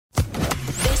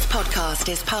podcast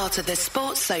is part of the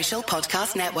Sports Social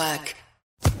Podcast Network.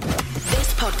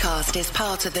 This podcast is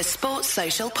part of the Sports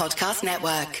Social Podcast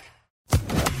Network.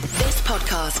 This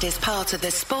podcast is part of the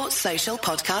Sports Social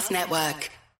Podcast Network.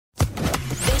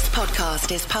 This podcast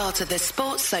is part of the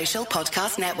Sports Social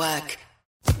Podcast Network.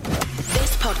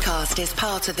 This podcast is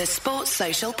part of the Sports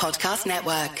Social Podcast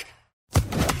Network.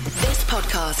 This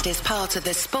podcast is part of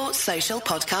the Sports Social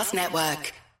Podcast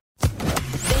Network.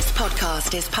 This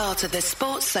podcast is part of the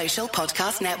Sports Social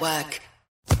Podcast Network.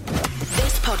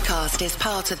 This podcast is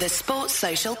part of the Sports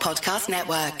Social Podcast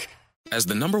Network. As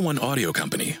the #1 audio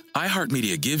company,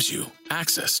 iHeartMedia gives you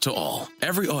access to all.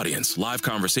 Every audience, live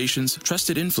conversations,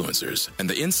 trusted influencers, and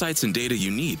the insights and data you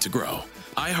need to grow.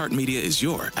 iHeartMedia is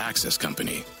your access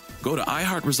company. Go to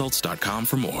iHeartResults.com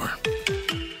for more.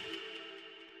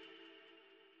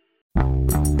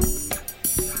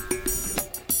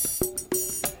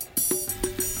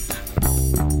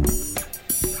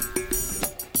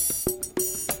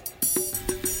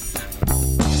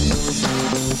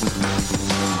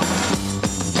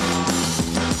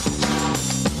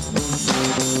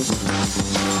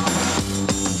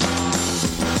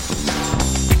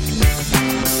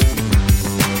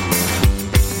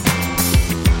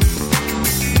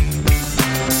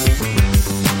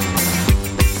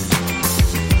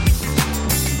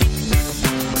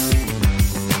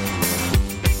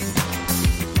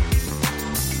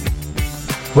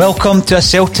 Welcome to A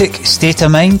Celtic State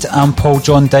of Mind. I'm Paul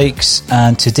John Dykes,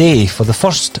 and today, for the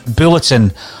first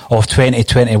Bulletin of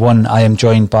 2021, I am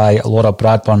joined by Laura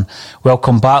Bradburn.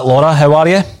 Welcome back, Laura. How are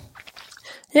you?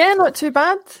 Yeah, not too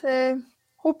bad.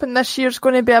 Hoping this year's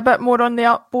going to be a bit more on the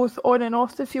up, both on and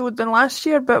off the field, than last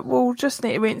year, but we'll just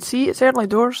need to wait and see. It's early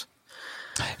doors.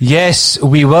 Yes,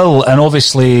 we will, and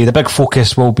obviously the big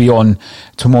focus will be on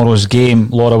tomorrow's game.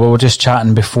 Laura, we were just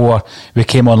chatting before we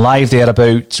came on live there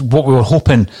about what we were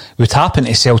hoping would happen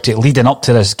to Celtic leading up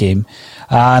to this game,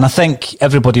 and I think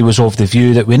everybody was of the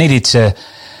view that we needed to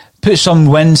put some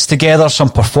wins together, some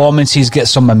performances, get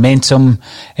some momentum,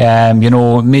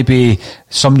 maybe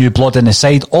some new blood in the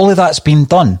side. All of that's been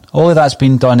done.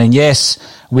 And yes,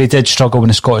 we did struggle in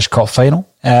the Scottish Cup final.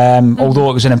 Although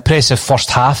it was an impressive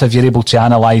first half, if you're able to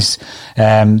analyse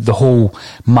the whole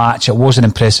match, it was an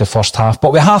impressive first half.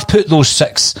 But we have put those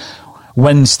 6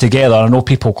 wins together. I know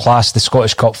people class the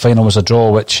Scottish Cup final as a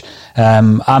draw, which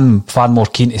I'm far more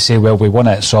keen to say, well, we won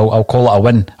it, so I'll call it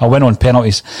a win on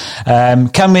penalties.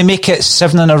 Can we make it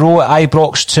 7 in a row at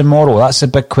Ibrox tomorrow? That's a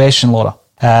big question, Laura.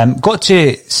 Got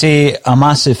to say a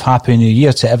massive Happy New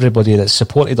Year to everybody that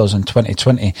supported us in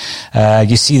 2020.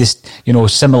 You see this,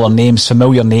 similar names,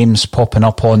 familiar names popping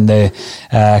up on the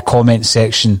comment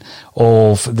section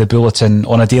of the Bulletin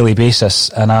on a daily basis,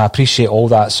 and I appreciate all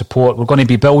that support. We're going to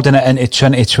be building it into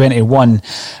 2021,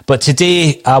 but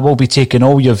today I will be taking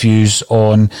all your views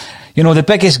on the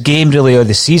biggest game really of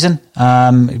the season.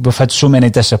 We've had so many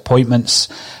disappointments.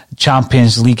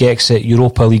 Champions League exit,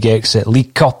 Europa League exit,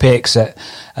 League Cup exit.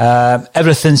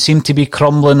 Everything seemed to be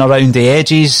crumbling around the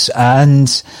edges,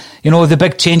 and the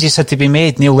big changes had to be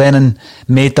made. Neil Lennon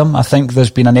made them. I think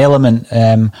there's been an element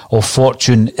of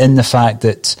fortune in the fact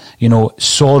that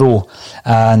Sorrow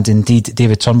and indeed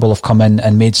David Turnbull have come in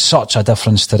and made such a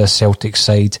difference to the Celtic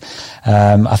side.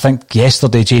 I think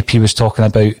yesterday JP was talking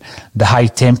about the high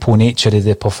tempo nature of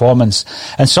the performance,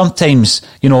 and sometimes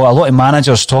a lot of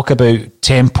managers talk about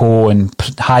tempo and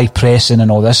high pressing and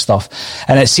all this stuff,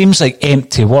 and it seems like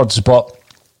empty words, but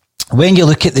when you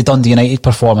look at the Dundee United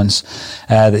performance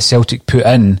that Celtic put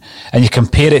in, and you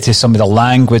compare it to some of the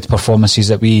languid performances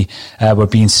that we were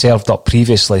being served up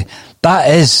previously, that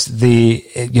is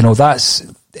that's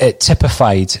it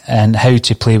typified in how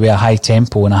to play with a high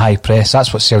tempo and a high press.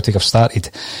 That's what Celtic have started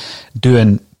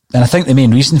doing, and I think the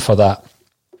main reason for that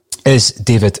is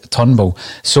David Turnbull.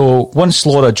 So once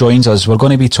Laura joins us, we're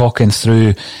going to be talking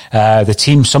through the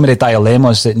team, some of the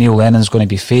dilemmas that Neil Lennon's going to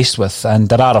be faced with, and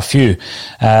there are a few.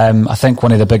 I think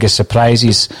one of the biggest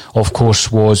surprises, of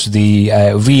course, was the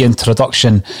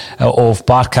reintroduction of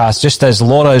Barkas, just as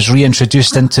Laura is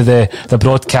reintroduced into the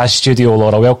broadcast studio.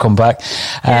 Laura, welcome back.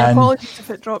 Apologies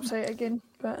if it drops out again.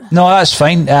 But no, that's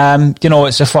fine. It's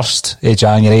the 1st of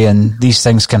January and these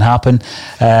things can happen.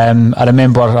 I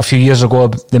remember a few years ago,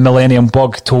 the Millennium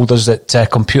Bug told us that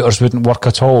computers wouldn't work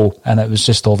at all, and it was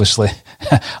just obviously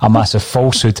a massive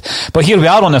falsehood. But here we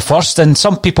are on the 1st, and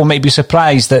some people might be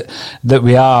surprised that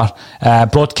we are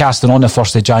broadcasting on the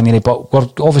 1st of January, but we're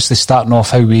obviously starting off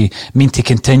how we mean to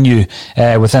continue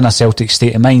within a Celtic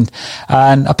state of mind.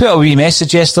 And I put a wee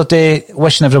message yesterday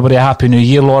wishing everybody a Happy New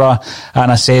Year, Laura,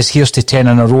 and I says, here's to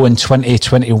 10 in a row in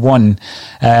 2021.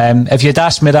 If you'd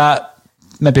asked me that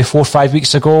maybe 4 or 5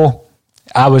 weeks ago,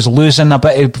 I was losing a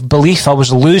bit of belief. I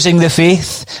was losing the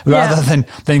faith rather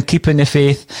than keeping the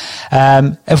faith.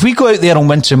 If we go out there and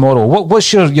win tomorrow,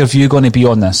 what's your view going to be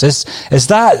on this? Is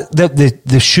that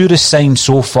the surest sign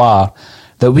so far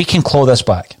that we can claw this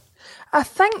back?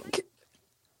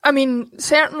 I mean,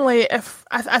 certainly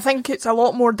I think it's a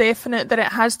lot more definite that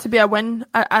it has to be a win.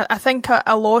 I think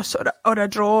a loss or a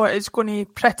draw is going to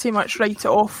pretty much write it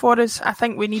off for us. I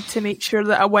think we need to make sure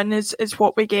that a win is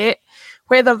what we get.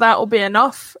 Whether that will be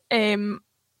enough, I'm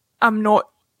not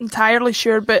entirely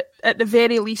sure, but at the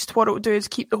very least what it will do is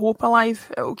keep the hope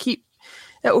alive. It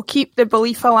will keep the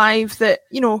belief alive that,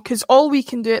 because all we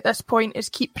can do at this point is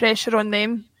keep pressure on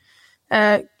them.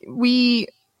 We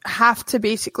have to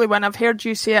basically win. I've heard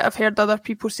you say it, I've heard other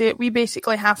people say it. We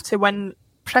basically have to win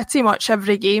pretty much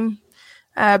every game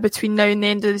between now and the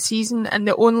end of the season, and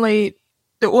the only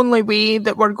way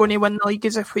that we're going to win the league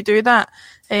is if we do that,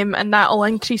 and that'll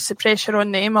increase the pressure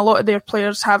on them. A lot of their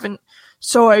players haven't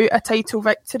saw out a title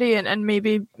victory, and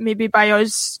maybe by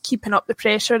us keeping up the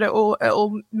pressure,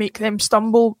 it'll make them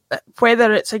stumble,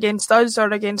 whether it's against us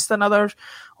or against another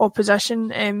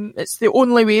opposition. It's the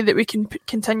only way that we can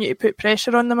continue to put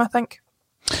pressure on them, I think.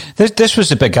 This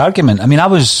was a big argument. I mean, I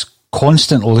was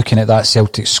constantly looking at that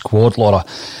Celtic squad, Laura.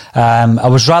 I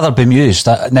was rather bemused.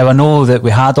 Now, I know that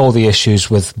we had all the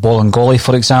issues with Bolingoli,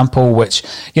 for example, which,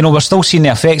 we're still seeing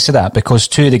the effects of that because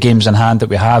 2 of the games in hand that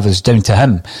we have is down to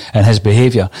him and his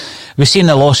behaviour. We've seen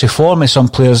the loss of form of some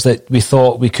players that we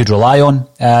thought we could rely on.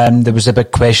 There was a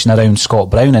big question around Scott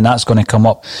Brown, and that's going to come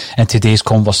up in today's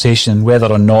conversation,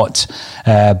 whether or not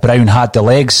Brown had the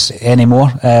legs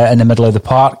anymore in the middle of the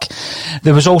park.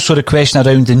 There was also the question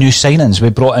around the new signings. We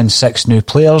brought in 6 new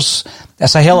players.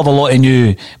 It's a hell of a lot of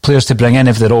new players to bring in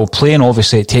if they're all playing.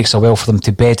 Obviously, it takes a while for them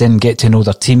to bed in, get to know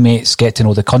their teammates, get to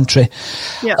know the country.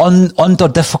 Yeah. Under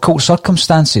difficult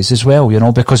circumstances as well,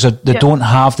 because they don't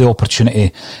have the opportunity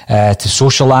to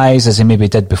socialise as they maybe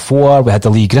did before. We had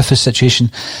the Lee Griffiths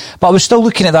situation. But I was still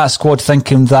looking at that squad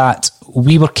thinking that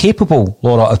we were capable,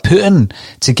 Laura, of putting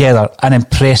together an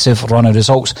impressive run of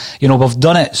results. We've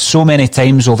done it so many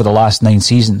times over the last 9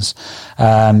 seasons.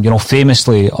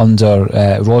 Famously under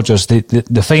Rodgers,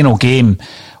 the final game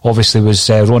obviously was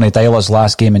Ronnie Dyler's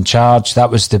last game in charge.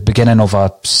 That was the beginning of a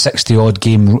 60-odd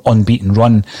game unbeaten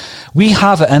run. We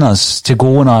have it in us to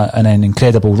go on an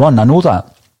incredible run. I know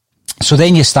that. So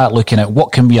then you start looking at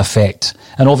what can we affect.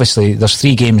 And obviously there's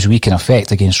 3 games we can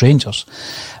affect against Rangers.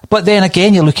 But then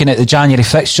again, you're looking at the January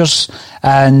fixtures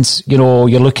and,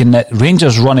 you're looking at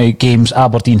Rangers running games,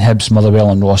 Aberdeen, Hibs,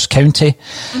 Motherwell and Ross County.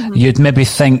 Mm-hmm. You'd maybe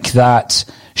think that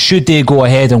should they go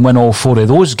ahead and win all 4 of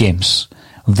those games,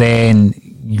 then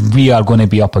we are going to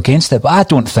be up against it. But I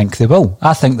don't think they will.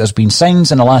 I think there's been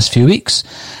signs in the last few weeks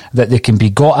that they can be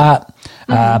got at.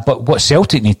 Mm-hmm. But what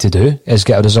Celtic need to do is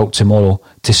get a result tomorrow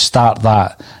to start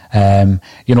that,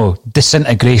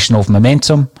 disintegration of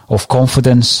momentum, of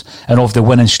confidence, and of the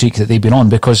winning streak that they've been on.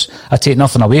 Because I take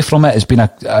nothing away from it. It's been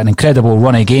an incredible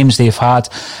run of games they've had,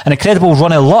 an incredible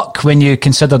run of luck when you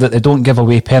consider that they don't give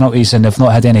away penalties and they've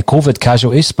not had any COVID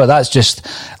casualties. But that's just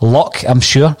luck, I'm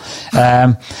sure.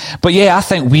 But yeah, I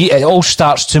think it all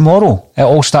starts tomorrow. It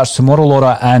all starts tomorrow,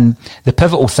 Laura. And the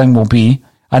pivotal thing will be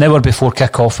an hour before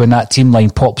kick-off when that team line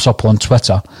pops up on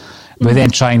Twitter. We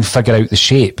then try and figure out the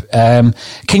shape. Can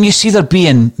you see there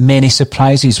being many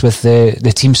surprises with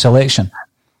the team selection?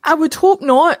 I would hope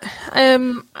not.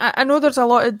 I know there's a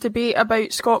lot of debate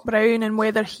about Scott Brown and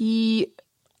whether he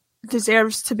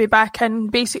deserves to be back in,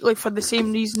 basically for the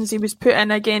same reasons he was put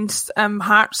in against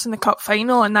Hearts in the cup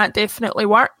final, and that definitely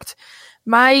worked.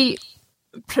 My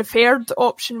preferred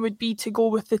option would be to go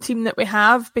with the team that we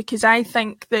have, because I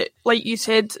think that, like you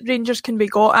said, Rangers can be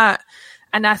got at,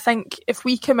 and I think if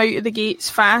we come out of the gates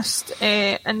fast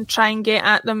and try and get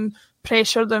at them,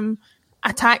 pressure them,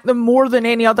 attack them more than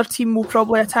any other team will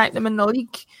probably attack them in the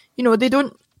league.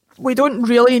 We don't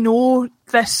really know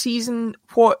this season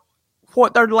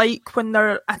what they're like when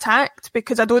they're attacked,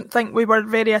 because I don't think we were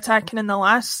very attacking in the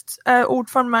last Old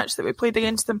Firm match that we played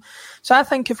against them. So I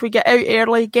think if we get out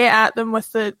early, get at them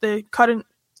with the current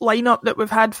lineup that we've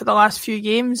had for the last few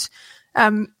games,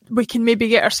 we can maybe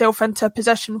get ourselves into a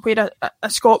position where a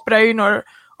Scott Brown or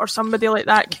somebody like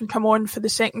that can come on for the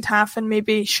second half and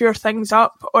maybe shore things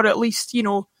up, or at least,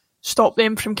 stop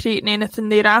them from creating anything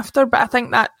thereafter. But I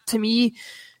think that, to me,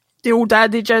 the old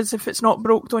adage is, if it's not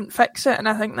broke, don't fix it. And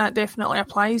I think that definitely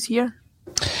applies here.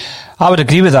 I would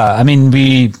agree with that. I mean,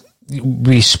 we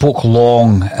spoke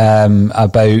long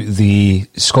about the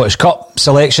Scottish Cup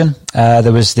selection.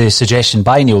 There was the suggestion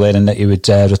by Neil Lennon that he would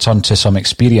return to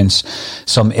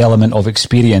some element of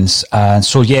experience. And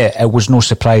so, yeah, it was no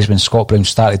surprise when Scott Brown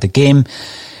started the game.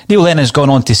 Neil Lennon's gone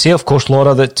on to say, of course,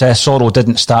 Laura, that Sorrow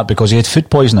didn't start because he had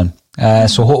food poisoning.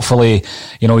 So hopefully,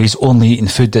 he's only eating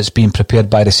food that's been prepared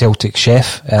by the Celtic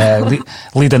chef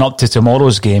leading up to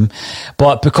tomorrow's game.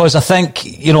 But because I think,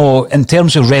 in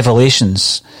terms of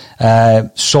revelations,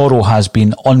 Sorrow has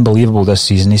been unbelievable this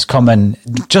season. He's come in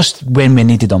just when we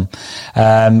needed him.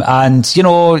 And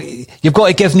you've got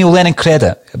to give Neil Lennon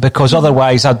credit, because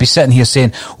otherwise I'd be sitting here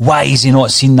saying, why has he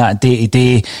not seen that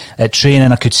day-to-day at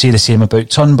training? I could say the same about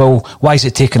Turnbull. Why is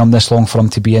it taking him this long for him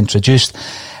to be introduced?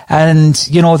 And,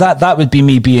 that would be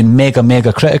me being mega,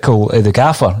 mega critical of the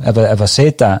gaffer if I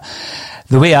said that.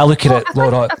 The way I look at it,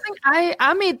 Laura... I think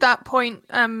I made that point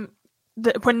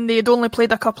that when they had only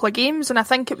played a couple of games, and I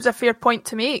think it was a fair point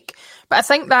to make. But I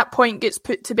think that point gets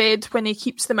put to bed when he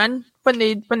keeps them in, when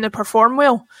they perform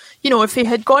well. If he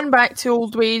had gone back to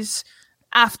old ways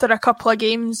after a couple of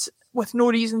games with no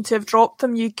reason to have dropped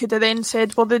them, you could have then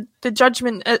said, well, the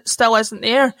judgment it still isn't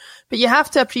there. But you have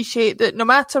to appreciate that no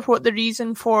matter what the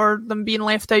reason for them being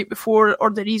left out before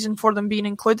or the reason for them being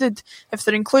included, if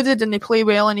they're included and they play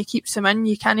well and he keeps them in,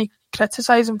 you can't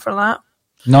criticise him for that.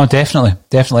 No, definitely.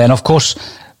 And of course,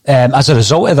 as a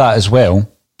result of that as well,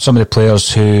 some of the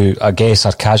players who I guess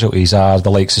are casualties are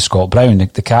the likes of Scott Brown,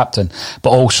 the captain,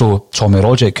 but also Tommy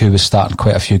Rogic, who was starting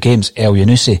quite a few games, El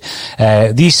Yunusi.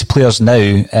 These players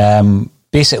now,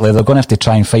 basically they're going to have to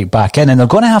try and fight back in, and they're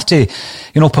going to have to,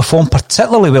 perform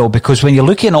particularly well, because when you're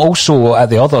looking also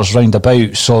at the others round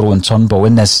about Sorrow and Turnbull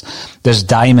in this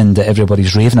diamond that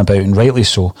everybody's raving about, and rightly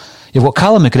so, you've got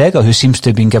Callum McGregor, who seems to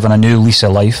have been given a new lease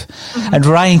of life, and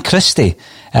Ryan Christie,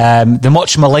 the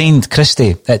much maligned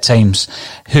Christie at times,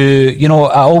 who,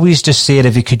 I always just say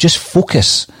if he could just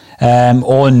focus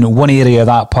on one area of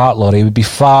that part, Laurie, it would be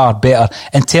far better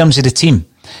in terms of the team.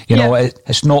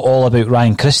 It's not all about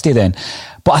Ryan Christie then.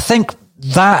 But I think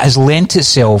that has lent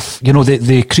itself,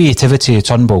 the creativity of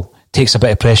Turnbull takes a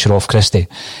bit of pressure off Christie.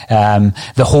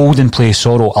 The hold and play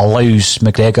Sorrow allows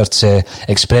McGregor to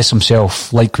express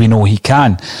himself like we know he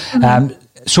can.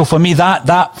 So for me,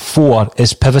 that four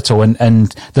is pivotal,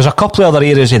 and there's a couple of other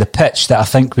areas of the pitch that I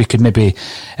think we could maybe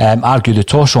argue the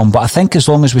toss on, but I think as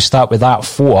long as we start with that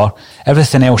four,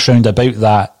 everything else round about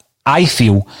that, I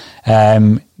feel,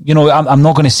 I'm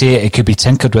not going to say it could be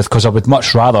tinkered with, because I would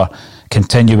much rather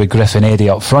continue with Griffin Eddy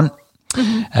up front.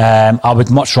 I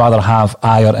would much rather have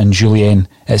Ayer and Julien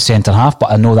at centre half, but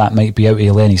I know that might be out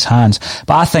of Lenny's hands.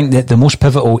 But I think that the most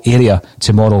pivotal area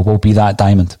tomorrow will be that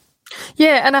diamond.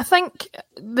 Yeah, and I think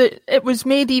that it was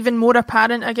made even more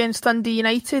apparent against Dundee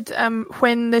United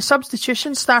when the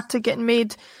substitutions started getting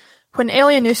made. When El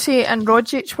Yunusi and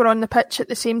Rogic were on the pitch at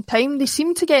the same time, they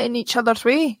seemed to get in each other's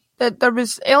way. There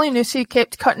was El Yunusi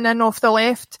kept cutting in off the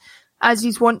left, as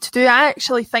he's wont to do. I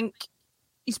actually think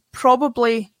he's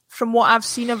probably, from what I've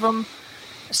seen of him,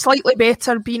 slightly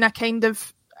better being a kind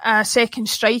of a second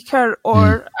striker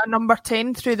or a number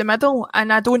 10 through the middle,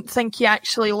 and I don't think he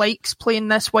actually likes playing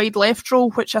this wide left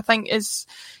role, which I think is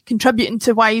contributing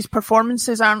to why his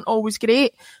performances aren't always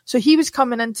great. So he was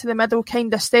coming into the middle,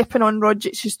 kind of stepping on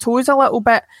Rogic's toes a little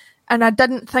bit, and I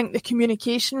didn't think the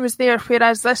communication was there,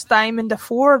 whereas this diamond of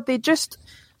four, they just,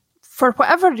 for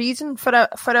whatever reason, for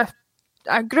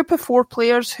a group of four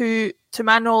players who, to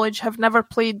my knowledge, have never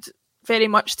played very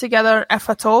much together, if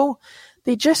at all,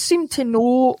 they just seem to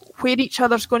know where each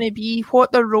other's going to be,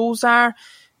 what their roles are,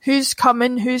 who's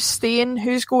coming, who's staying,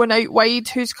 who's going out wide,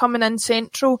 who's coming in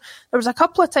central. There was a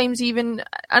couple of times even,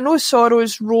 I know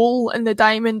Sorrow's role in the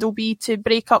diamond will be to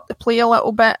break up the play a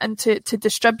little bit and to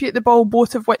distribute the ball,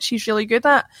 both of which he's really good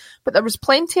at. But there was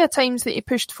plenty of times that he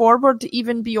pushed forward,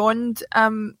 even beyond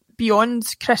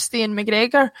Christie and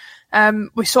McGregor.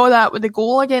 We saw that with the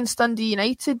goal against Dundee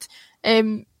United.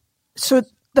 So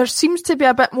there seems to be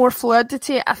a bit more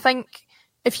fluidity. I think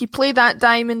if you play that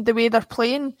diamond the way they're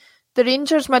playing, the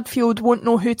Rangers midfield won't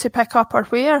know who to pick up or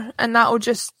where, and that'll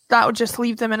just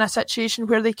leave them in a situation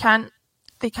where they can't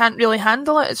really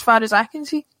handle it, as far as I can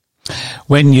see.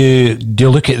 When you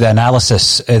look at the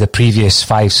analysis of the previous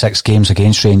 5-6 games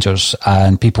against Rangers,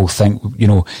 and people think,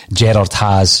 Gerrard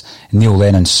has Neil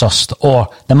Lennon sussed, or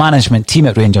the management team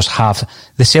at Rangers have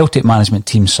the Celtic management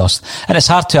team sussed. And it's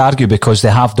hard to argue, because they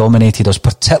have dominated us,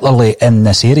 particularly in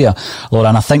this area, Laura,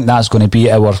 and I think that's going to be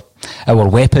our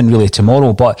weapon really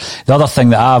tomorrow. But the other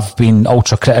thing that I've been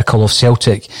ultra critical of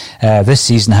Celtic this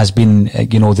season has been,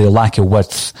 the lack of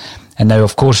width. And now,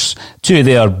 of course, two of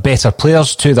their better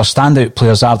players, two of their standout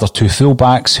players are their two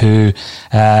fullbacks who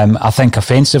I think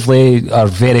offensively are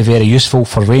very, very useful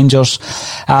for Rangers.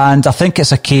 And I think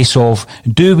it's a case of,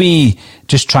 do we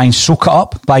just try and soak it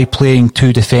up by playing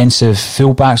two defensive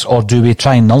fullbacks, or do we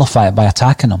try and nullify it by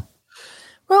attacking them?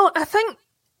 Well, I think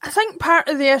I think part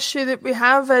of the issue that we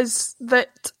have is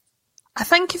that I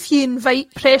think if you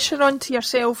invite pressure onto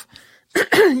yourself,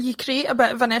 you create a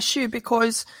bit of an issue,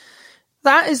 because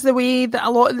that is the way that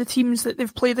a lot of the teams that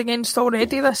they've played against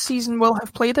already this season will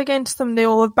have played against them.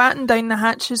 They'll have battened down the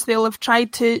hatches. They'll have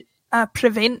tried to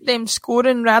prevent them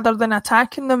scoring rather than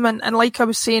attacking them. And like I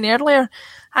was saying earlier,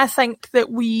 I think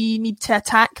that we need to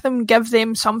attack them, give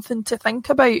them something to think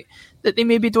about that they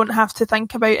maybe don't have to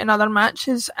think about in other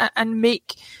matches, and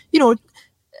make,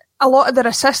 a lot of their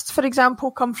assists, for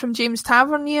example, come from James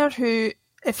Tavernier, who,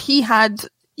 if he had,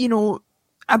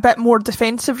 a bit more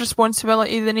defensive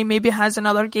responsibility than he maybe has in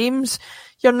other games,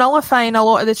 you're nullifying a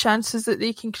lot of the chances that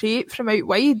they can create from out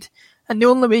wide. And the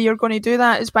only way you're going to do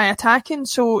that is by attacking.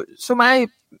 So my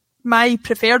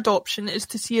preferred option is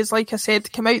to see us, like I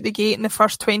said, come out the gate in the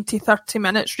first 20, 30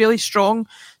 minutes really strong,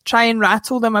 try and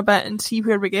rattle them a bit and see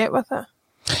where we get with it.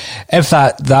 If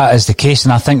that is the case,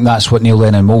 and I think that's what Neil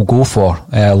Lennon will go for,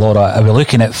 Laura, are we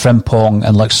looking at Frimpong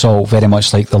and Luxalt very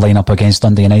much like the lineup against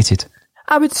Dundee United?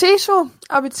 I would say so.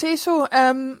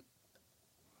 The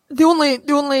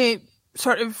only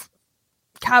sort of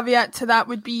caveat to that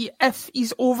would be if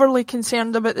he's overly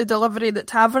concerned about the delivery that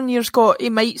Tavernier's got, he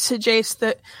might suggest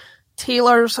that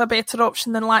Taylor's a better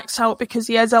option than Laxalt, because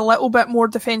he is a little bit more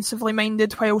defensively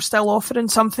minded while still offering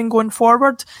something going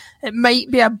forward. It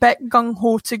might be a bit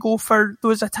gung-ho to go for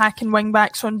those attacking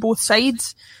wing-backs on both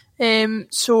sides.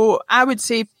 So I would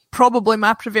say probably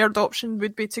my preferred option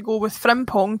would be to go with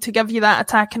Frimpong to give you that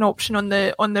attacking option on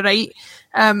the right,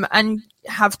 and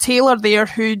have Taylor there,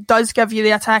 who does give you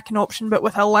the attacking option but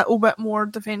with a little bit more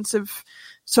defensive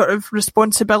sort of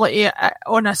responsibility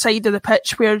on a side of the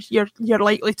pitch where you're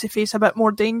likely to face a bit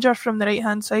more danger from the right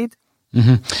hand side.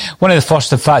 Mm-hmm.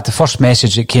 The first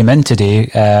message that came in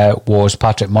today was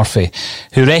Patrick Murphy,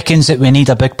 who reckons that we need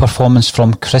a big performance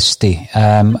from Christie.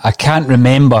 I can't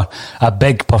remember a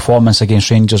big performance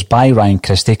against Rangers by Ryan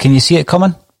Christie. Can you see it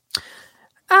coming?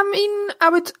 I mean,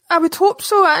 I would hope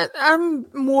so. I'm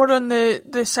more on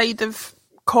the side of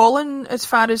Colin as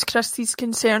far as Christie's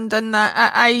concerned, in that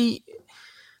I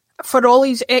for all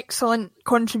his excellent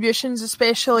contributions,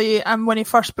 especially when he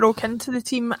first broke into the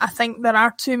team, I think there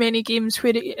are too many games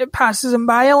where it passes him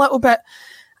by a little bit.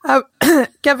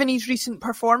 Given his recent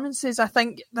performances, I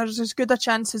think there's as good a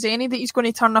chance as any that he's going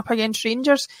to turn up against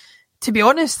Rangers. To be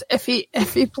honest, if he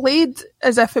played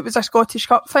as if it was a Scottish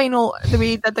Cup final the way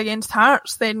he did against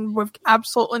Hearts, then we've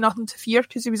absolutely nothing to fear,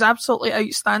 because he was absolutely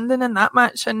outstanding in that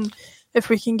match. And if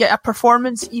we can get a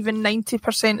performance even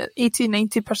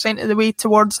 80-90% of the way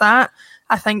towards that,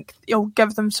 I think it'll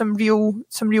give them some real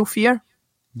fear.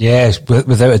 Yes,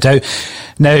 without a doubt.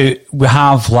 Now, we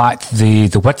have lacked the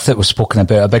width that was spoken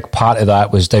about. A big part of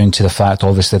that was down to the fact,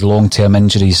 obviously, the long-term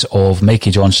injuries of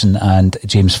Mikey Johnson and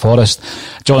James Forrest.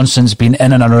 Johnson's been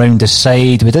in and around the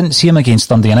side. We didn't see him against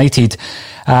Dundee United.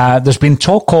 There's been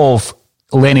talk of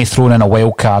Lenny throwing in a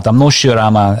wild card. I'm not sure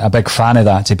I'm a big fan of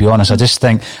that, to be honest. I just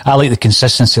think I like the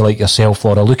consistency, like yourself,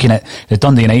 Laura, looking at the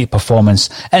Dundee United performance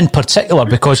in particular,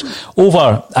 because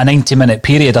over a 90-minute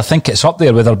period, I think it's up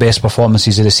there with our best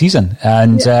performances of the season.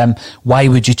 And why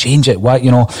would you change it? Why,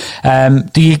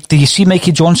 do you see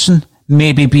Mikey Johnson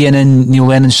maybe being in Neil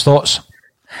Lennon's thoughts?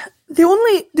 The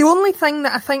only thing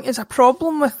that I think is a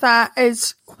problem with that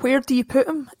is, where do you put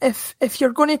him? If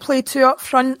you're going to play two up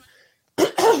front,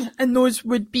 and those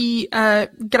would be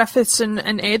Griffiths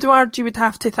and Edouard, you would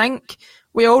have to think.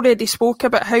 We already spoke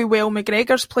about how well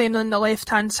McGregor's playing on the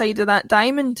left-hand side of that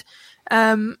diamond.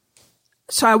 So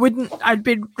I'd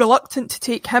be reluctant to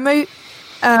take him out.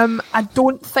 I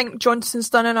don't think Johnson's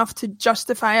done enough to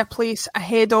justify a place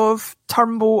ahead of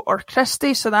Turnbull or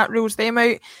Christie, so that rules them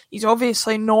out. He's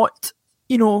obviously not,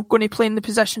 going to play in the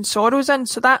position Sorrow's in,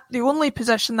 so that the only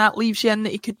position that leaves you in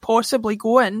that he could possibly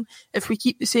go in, if we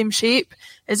keep the same shape,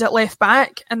 is at left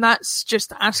back, and that's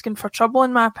just asking for trouble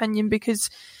in my opinion, because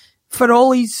for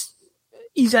all he's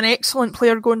an excellent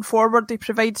player going forward, he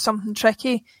provides something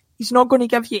tricky. He's not going to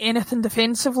give you anything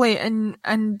defensively, and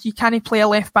you can't play a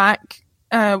left back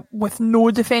with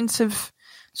no defensive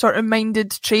sort of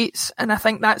minded traits, and I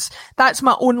think that's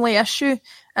my only issue.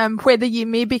 Whether you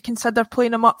maybe consider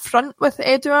playing him up front with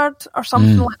Edouard or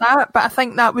something like that, but I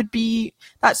think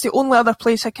that's the only other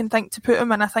place I can think to put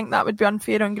him, and I think that would be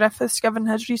unfair on Griffiths given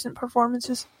his recent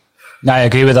performances. I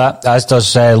agree with that, as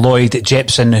does Lloyd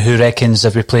Jepson, who reckons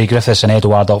if we play Griffiths and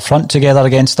Edouard up front together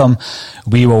against them,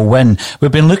 we will win.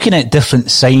 We've been looking at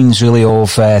different signs, really,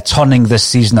 of turning this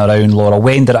season around, Laura.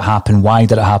 When did it happen? Why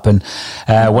did it happen?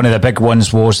 One of the big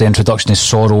ones was the introduction of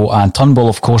Sorrow and Turnbull,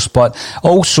 of course, but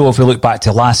also, if we look back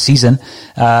to last season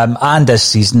and this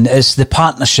season, is the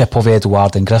partnership of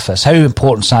Edouard and Griffiths. How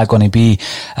important is that going to be?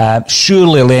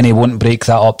 Surely Lenny won't break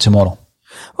that up tomorrow.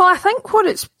 Well, I think what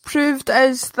it's proved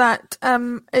is that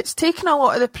it's taken a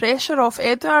lot of the pressure off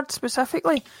Edouard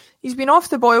specifically. He's been off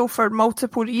the boil for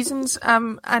multiple reasons,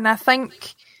 and I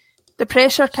think the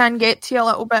pressure can get to you a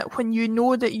little bit when you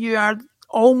know that you are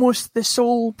almost the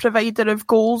sole provider of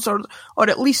goals, or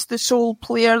at least the sole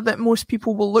player that most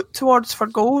people will look towards for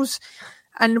goals.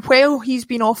 And while he's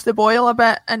been off the boil a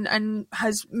bit and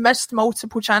has missed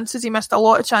multiple chances, he missed a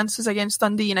lot of chances against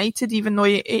Dundee United, even though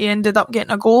he ended up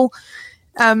getting a goal.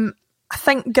 I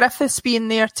think Griffiths being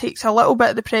there takes a little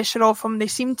bit of the pressure off him. They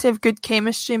seem to have good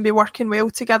chemistry and be working well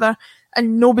together,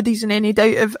 and nobody's in any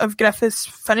doubt of Griffiths'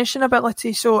 finishing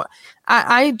ability. So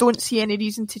I don't see any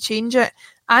reason to change it.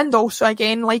 And also,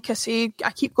 again, like I say,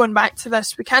 I keep going back to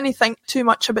this, we can't think too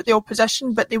much about the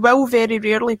opposition, but they will very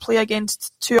rarely play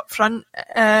against two up front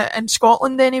in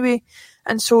Scotland anyway.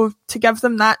 And so to give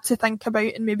them that to think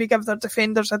about and maybe give their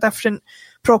defenders a different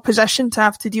proposition to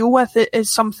have to deal with, it is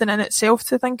something in itself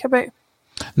to think about.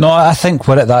 No, I think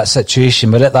we're at that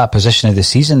situation, we're at that position of the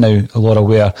season now, Laura,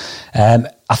 where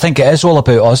I think it is all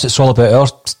about us, it's all about our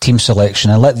team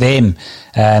selection, and let them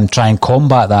try and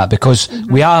combat that, because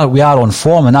we are on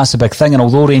form, and that's the big thing. And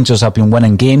although Rangers have been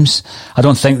winning games, I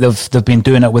don't think they've been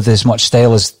doing it with as much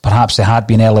style as perhaps they had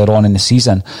been earlier on in the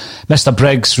season. Mr.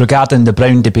 Briggs, regarding the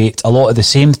Brown debate, a lot of the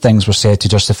same things were said to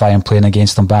justify him playing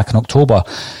against them back in October.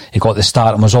 He got the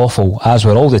start and was awful, as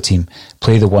were all the team.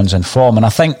 Play the ones in form. And I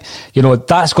think,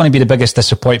 that's going to be the biggest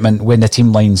disappointment when the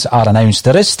team lines are announced.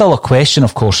 There is still a question,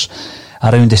 of course,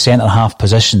 around the centre-half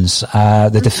positions.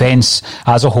 The defence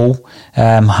as a whole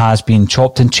has been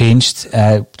chopped and changed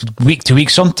week to week,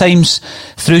 sometimes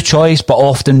through choice, but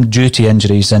often due to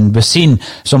injuries. And we've seen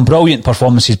some brilliant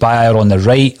performances by Ayer on the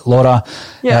right, Laura.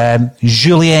 Yeah.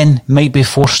 Julien might be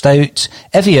forced out.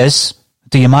 If he is,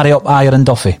 do you marry up Ayer and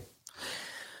Duffy?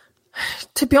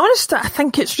 To be honest, I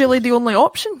think it's really the only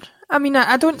option. I mean,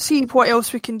 I don't see what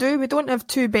else we can do. We don't have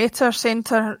two better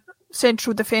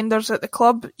central defenders at the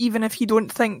club, even if you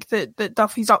don't think that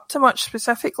Duffy's up to much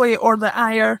specifically, or that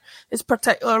Ayer is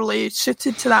particularly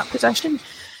suited to that position.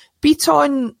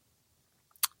 Beaton,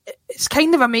 it's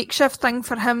kind of a makeshift thing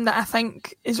for him that I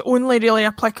think is only really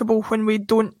applicable when we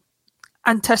don't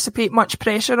anticipate much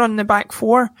pressure on the back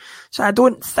four. So I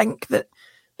don't think that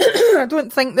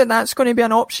that's going to be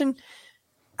an option.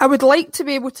 I would like to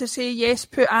be able to say, yes,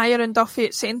 put Ayer and Duffy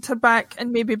at centre-back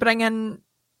and maybe bring in,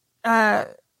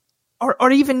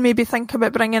 or even maybe think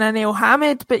about bringing in El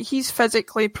Hamid, but he's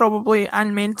physically probably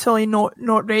and mentally not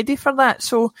ready for that.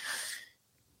 So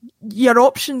your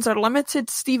options are limited.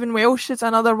 Stephen Welsh is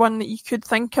another one that you could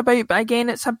think about, but again,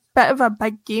 it's a bit of a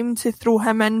big game to throw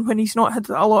him in when he's not had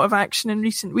a lot of action in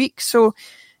recent weeks. So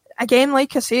again,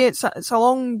 like I say, it's a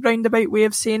long roundabout way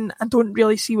of saying I don't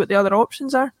really see what the other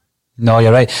options are. No,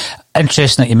 you're right.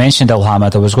 Interesting that you mentioned El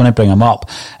Hamid. I was going to bring him up.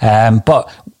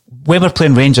 But when we're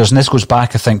playing Rangers, and this goes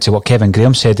back, I think, to what Kevin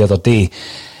Graham said the other day,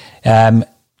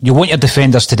 you want your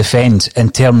defenders to defend in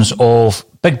terms of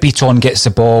Big Beaton gets the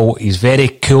ball, he's very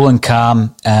cool and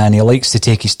calm, and he likes to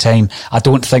take his time. I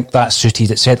don't think that's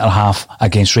suited at centre-half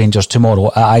against Rangers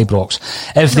tomorrow at Ibrox.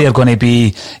 If they're going to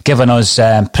be giving us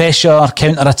pressure,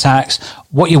 counter-attacks,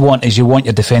 what you want is your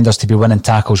defenders to be winning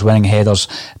tackles, winning headers.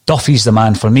 Duffy's the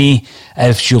man for me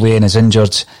if Julien is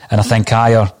injured, and I think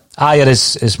Ayer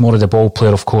is more of the ball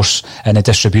player, of course, and the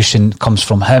distribution comes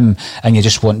from him, and you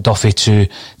just want Duffy to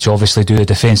obviously do the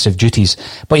defensive duties.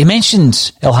 But you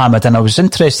mentioned El Hamid, and I was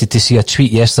interested to see a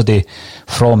tweet yesterday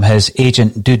from his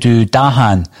agent Dudu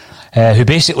Dahan, who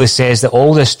basically says that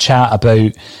all this chat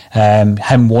about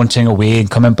him wanting away and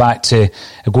going back to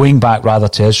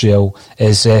Israel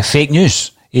is fake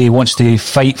news. He wants to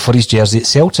fight for his jersey at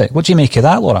Celtic. What do you make of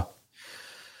that, Laura?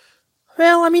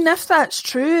 Well, I mean, if that's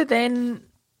true, then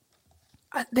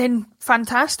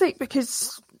fantastic,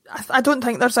 because I don't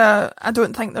think there's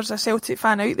a Celtic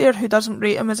fan out there who doesn't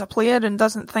rate him as a player and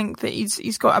doesn't think that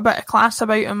he's got a bit of class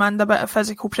about him and a bit of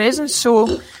physical presence.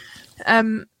 So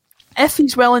if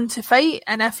he's willing to fight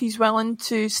and if he's willing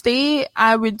to stay,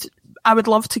 I would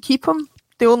love to keep him.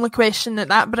 The only question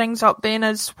that brings up then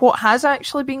is what has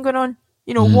actually been going on.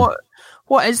 What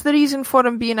what is the reason for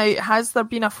him being out? Has there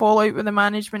been a fallout with the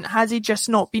management? Has he just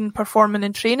not been performing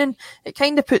in training? It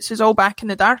kind of puts us all back in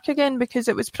the dark again, because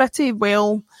it was pretty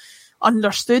well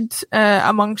understood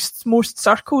amongst most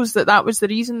circles that was the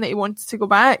reason that he wanted to go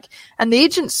back. And the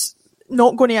agent's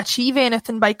not going to achieve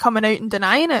anything by coming out and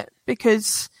denying it,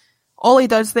 because all he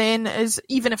does then is,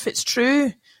 even if it's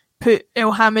true, put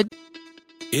El Hamid.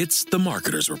 It's the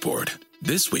Marketer's Report.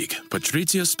 This week,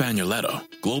 Patrizia Spagnoletto,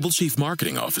 Global Chief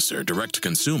Marketing Officer,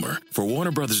 Direct-to-Consumer for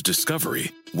Warner Bros. Discovery,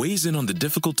 weighs in on the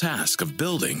difficult task of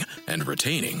building and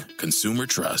retaining consumer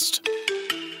trust.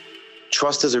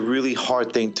 Trust is a really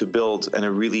hard thing to build and a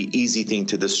really easy thing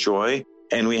to destroy,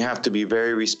 and we have to be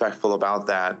very respectful about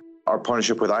that. Our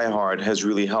partnership with iHeart has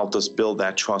really helped us build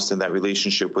that trust and that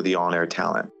relationship with the on-air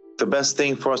talent. The best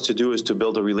thing for us to do is to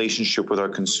build a relationship with our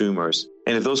consumers.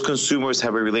 And if those consumers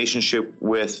have a relationship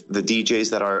with the DJs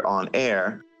that are on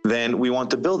air, then we want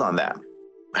to build on that.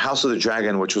 House of the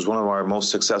Dragon, which was one of our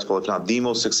most successful, if not the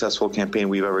most successful campaign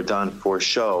we've ever done for a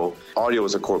show, audio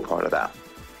was a core part of that.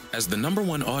 As the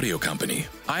 #1 audio company,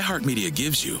 iHeartMedia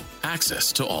gives you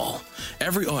access to all.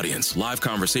 Every audience, live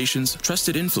conversations,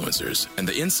 trusted influencers, and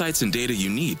the insights and data you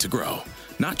need to grow.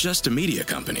 Not just a media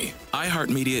company,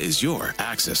 iHeartMedia is your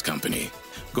access company.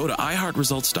 Go to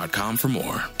iHeartResults.com for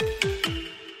more.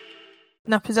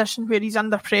 In a position where he's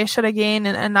under pressure again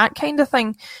and that kind of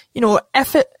thing,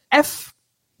 if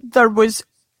there was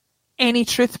any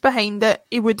truth behind it,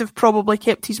 he would have probably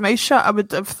kept his mouth shut, I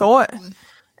would have thought.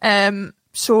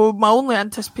 So my only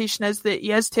anticipation is that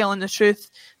he is telling the truth,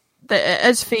 that it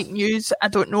is fake news. I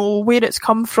don't know where it's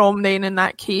come from then in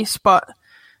that case, but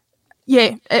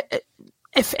yeah,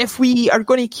 if we are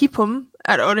going to keep him,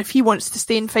 or if he wants to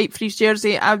stay and fight for his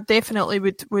jersey, I definitely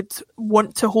would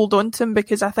want to hold on to him,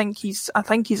 because I think he's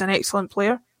an excellent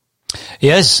player. He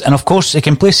is, and of course he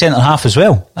can play centre half as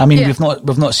well. I mean,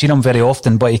 we've not seen him very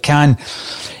often, but he can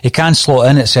slot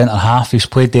in at centre half. He's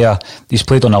played there. He's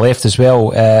played on the left as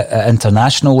well at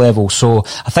international level. So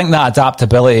I think that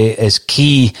adaptability is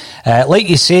key. Like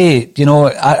you say,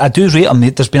 I do rate him.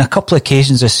 There's been a couple of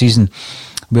occasions this season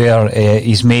where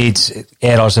he's made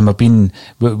errors and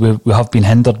we have been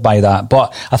hindered by that.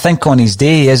 But I think on his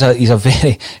day, he's a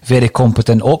very, very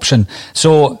competent option.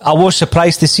 So I was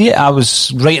surprised to see it. I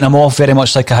was writing him off very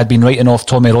much like I had been writing off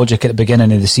Tommy Roderick at the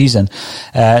beginning of the season.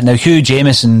 Now, Hugh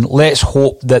Jamieson, let's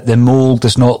hope that the mole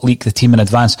does not leak the team in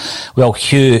advance. Well,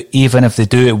 Hugh, even if they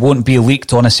do, it won't be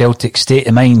leaked on a Celtic state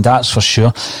of mind, that's for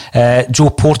sure. Joe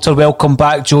Porter, welcome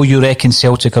back. Joe, you reckon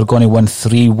Celtic are going to win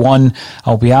 3-1?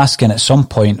 I'll be asking at some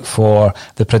point for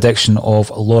the prediction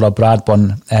of Laura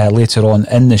Bradburn later on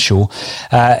in the show.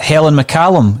 Helen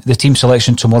McCallum, the team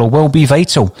selection tomorrow will be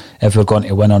vital if we're going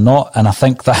to win or not, and I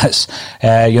think that's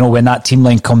when that team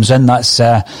line comes in, that's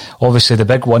obviously the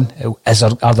big one.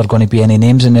 Are there going to be any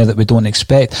names in there that we don't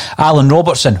expect? Alan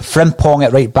Robertson, Frimpong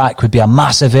at right back would be a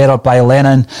massive error by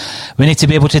Lennon. We need to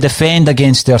be able to defend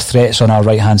against their threats on our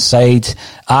right hand side.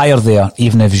 Ayer there,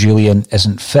 even if Julian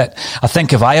isn't fit. I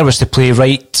think if Ayer was to play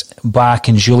right back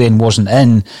and Julian wasn't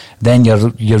in, then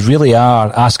you really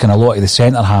are asking a lot of the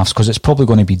centre halves, because it's probably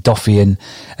going to be Duffy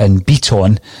and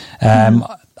Beaton.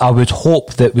 I would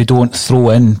hope that we don't throw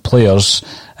in players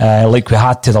like we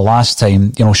had to the last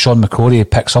time. Sean McCrory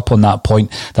picks up on that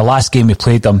point. The last game we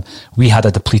played them, we had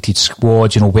a depleted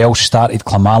squad. Welsh started,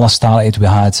 Klamala started, we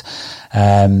had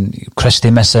Christie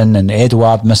missing and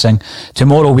Edouard missing.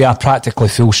 Tomorrow we are practically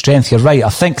full strength. You're right, I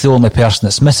think the only person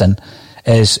that's missing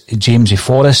is Jamesy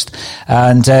Forrest.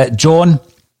 And John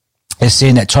is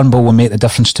saying that Turnbull will make the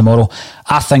difference tomorrow.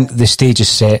 I think the stage is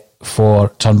set for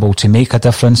Turnbull to make a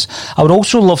difference. I would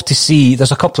also love to see,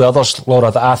 there's a couple of others, Laura,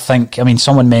 that I think,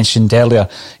 someone mentioned earlier,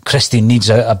 Christie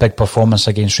needs a big performance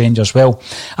against Rangers. Well,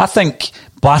 I think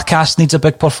Barkas needs a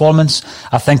big performance.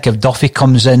 I think if Duffy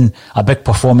comes in, a big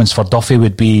performance for Duffy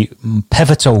would be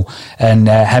pivotal in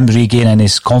him regaining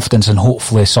his confidence and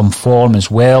hopefully some form as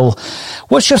well.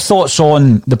 What's your thoughts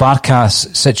on the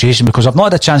Barkas situation? Because I've not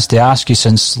had a chance to ask you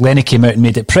since Lenny came out and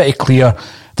made it pretty clear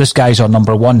this guy's our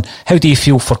number one. How do you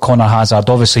feel for Conor Hazard?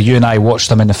 Obviously, you and I watched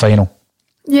him in the final.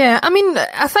 Yeah,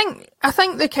 I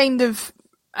think the kind of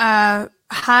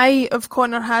high of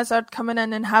Conor Hazard coming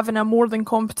in and having a more than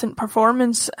competent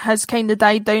performance has kind of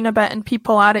died down a bit, and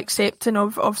people are accepting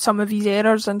of some of his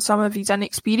errors and some of his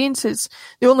inexperiences.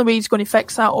 The only way he's going to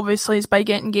fix that, obviously, is by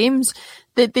getting games.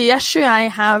 The issue I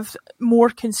have more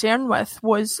concern with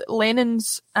was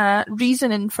Lennon's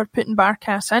reasoning for putting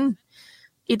Barkas in.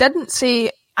 He didn't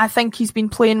say, I think he's been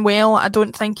playing well, I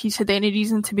don't think he's had any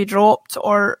reason to be dropped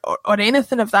or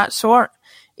anything of that sort.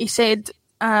 He said,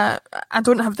 I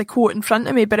don't have the quote in front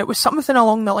of me, but it was something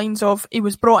along the lines of, he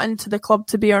was brought into the club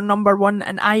to be our number one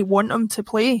and I want him to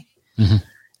play. Mm-hmm.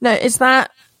 Now, is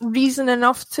that reason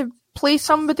enough to play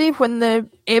somebody when the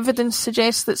evidence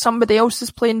suggests that somebody else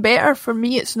is playing better? For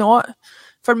me, it's not.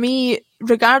 For me,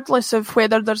 regardless of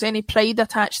whether there's any pride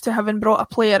attached to having brought a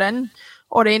player in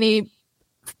or any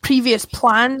previous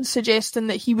plan suggesting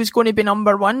that he was going to be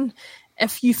number one,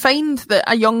 if you find that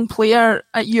a young player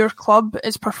at your club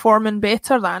is performing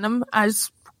better than him,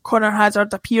 as Conor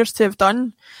Hazard appears to have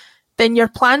done, then your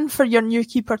plan for your new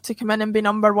keeper to come in and be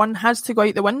number one has to go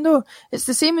out the window. It's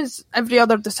the same as every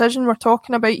other decision we're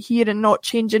talking about here and not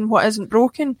changing what isn't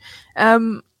broken.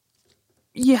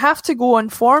 You have to go on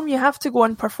form, you have to go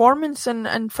on performance,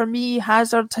 and for me,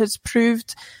 Hazard has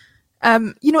proved...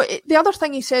 the other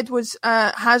thing he said was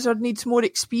Hazard needs more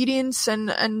experience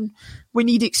and we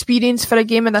need experience for a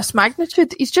game of this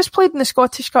magnitude. He's just played in the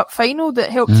Scottish Cup final that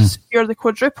helped to secure the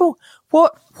quadruple.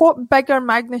 What bigger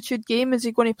magnitude game is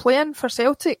he going to play in for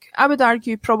Celtic? I would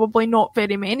argue probably not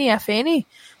very many, if any.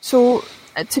 So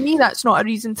to me, that's not a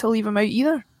reason to leave him out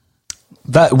either.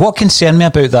 What concerned me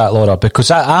about that, Laura, because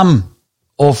I'm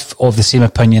of the same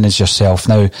opinion as yourself.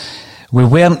 Now, we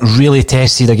weren't really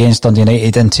tested against Dundee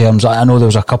United in terms, I know there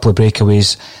was a couple of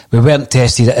breakaways. We weren't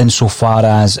tested insofar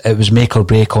as it was make or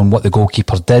break on what the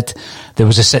goalkeeper did. There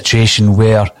was a situation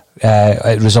where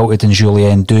it resulted in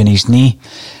Julien doing his knee.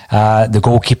 The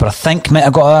goalkeeper, I think, might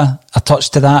have got a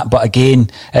touch to that, but again,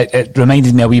 it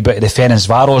reminded me a wee bit of the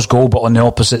Ferencváros goal, but on the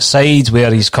opposite side,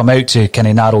 where he's come out to kind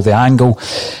of narrow the angle.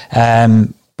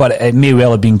 But it may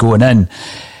well have been going in.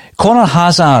 Conor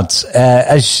Hazard,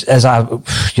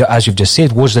 as you've just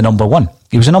said, was the number one.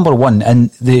 He was the number one,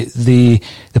 and the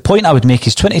point I would make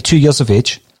is 22 years of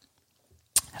age,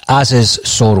 as is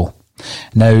Soro.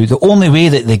 Now, the only way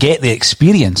that they get the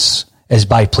experience is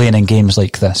by playing in games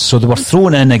like this. So they were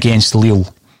thrown in against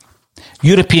Lille.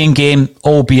 European game,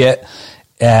 albeit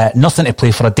nothing to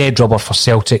play for, a dead rubber for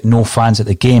Celtic, no fans at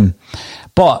the game.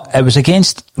 But it was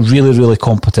against really, really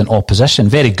competent opposition,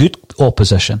 very good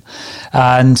opposition.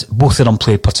 And both of them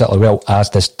played particularly well, as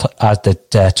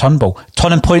did Turnbull.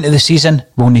 Turning point of the season,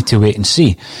 we'll need to wait and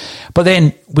see. But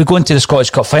then we go into the Scottish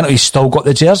Cup final, he's still got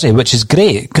the jersey, which is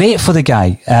great. Great for the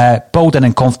guy. Building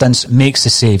in confidence, makes the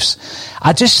saves.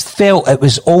 I just felt it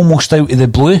was almost out of the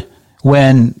blue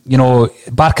when,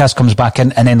 Barkas comes back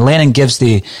in and then Lennon gives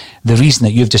the reason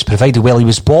that you've just provided. Well, he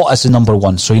was bought as the number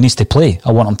one, so he needs to play.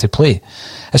 I want him to play.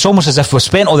 It's almost as if we've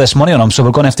spent all this money on him, so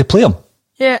we're going to have to play him.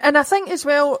 Yeah, and I think as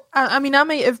well, I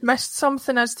might have missed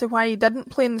something as to why he didn't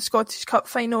play in the Scottish Cup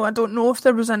final. I don't know if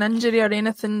there was an injury or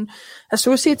anything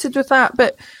associated with that,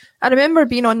 but I remember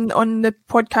being on the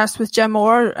podcast with Jim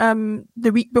Orr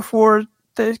the week before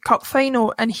the Cup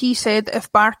final, and he said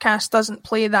if Barkas doesn't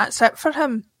play, that's it for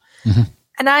him. Mm-hmm.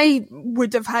 And I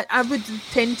would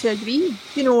tend to agree.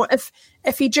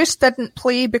 If he just didn't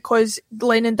play because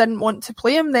Lennon didn't want to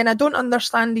play him, then I don't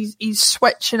understand his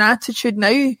switch in attitude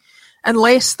now,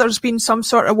 unless there's been some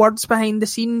sort of words behind the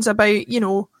scenes about,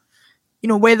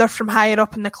 whether from higher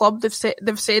up in the club they've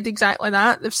said exactly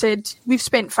that. They've said, we've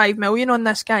spent $5 million on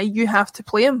this guy, you have to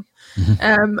play him.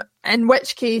 Mm-hmm. In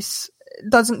which case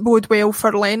doesn't bode well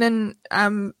for Lennon,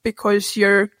 because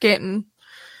you're getting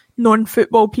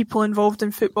non-football people involved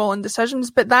in football and decisions.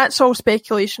 But that's all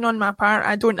speculation on my part.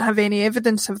 I don't have any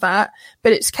evidence of that,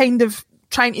 but it's kind of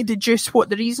trying to deduce what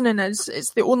the reasoning is.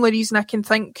 It's the only reason I can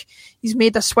think he's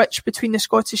made a switch between the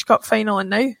Scottish Cup final and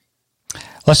now.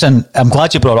 Listen, I'm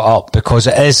glad you brought it up because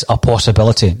it is a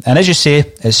possibility. And as you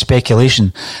say, it's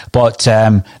speculation. But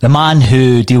the man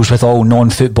who deals with all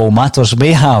non-football matters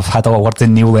may have had a word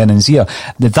in Neil Lennon's ear.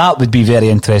 That would be very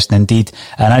interesting indeed.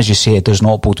 And as you say, it does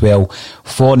not bode well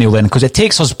for Neil Lennon because it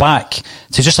takes us back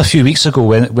to just a few weeks ago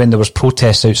when there was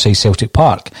protests outside Celtic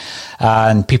Park.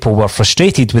 And people were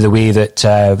frustrated with the way that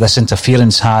this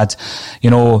interference had,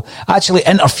 actually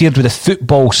interfered with the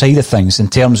football side of things in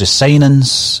terms of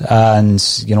signings and,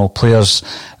 players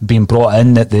being brought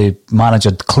in that the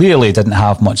manager clearly didn't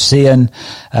have much say in.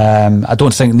 I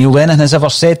don't think Neil Lennon has ever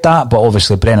said that, but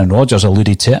obviously Brendan Rodgers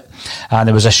alluded to it. And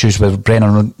there was issues with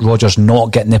Brendan Rodgers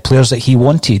not getting the players that he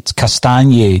wanted.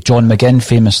 Castagne, John McGinn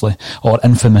famously, or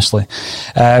infamously.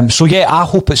 So yeah, I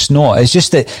hope it's not. It's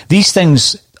just that these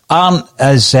things aren't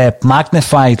as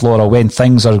magnified, Laura, when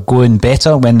things are going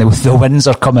better, when the wins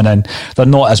are coming in. They're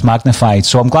not as magnified.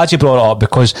 So I'm glad you brought it up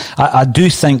because I do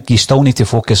think you still need to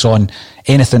focus on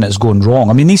anything that's going wrong.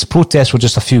 I mean, these protests were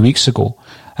just a few weeks ago.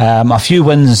 A few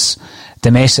wins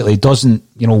domestically doesn't,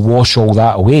 wash all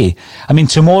that away. I mean,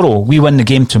 tomorrow, we win the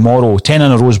game tomorrow, 10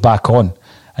 in a row's back on.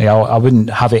 I wouldn't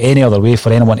have it any other way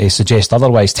for anyone to suggest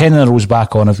otherwise. 10 in a row's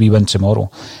back on if we win tomorrow.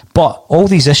 But all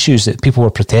these issues that people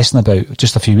were protesting about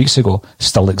just a few weeks ago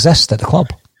still exist at the club.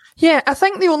 Yeah, I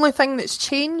think the only thing that's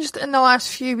changed in the last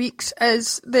few weeks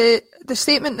is the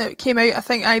statement that came out, I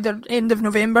think either end of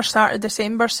November, start of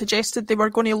December, suggested they were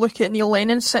going to look at Neil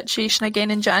Lennon's situation again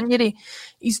in January.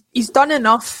 He's done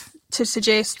enough to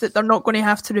suggest that they're not going to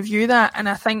have to review that, and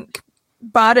I think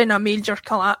barring a major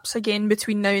collapse again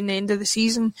between now and the end of the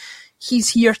season, he's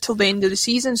here till the end of the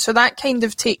season. So that kind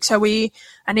of takes away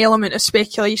an element of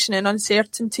speculation and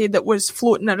uncertainty that was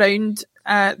floating around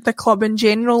the club in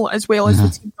general, as well as the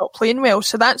team not playing well.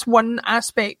 So that's one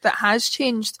aspect that has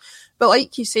changed. But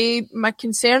like you say, my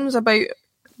concerns about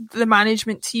the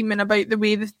management team and about the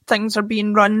way that things are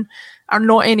being run are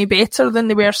not any better than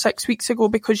they were 6 weeks ago,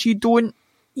 because you don't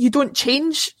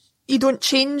change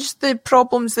the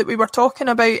problems that we were talking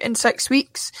about in 6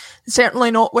 weeks,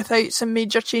 certainly not without some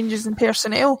major changes in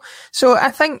personnel. So I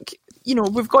think,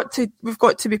 we've got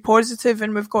to be positive,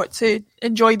 and we've got to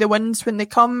enjoy the wins when they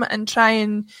come, and try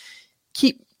and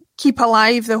keep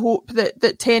alive the hope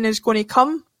that 10 is going to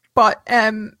come. But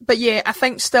yeah, I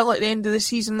think still at the end of the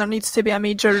season there needs to be a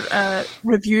major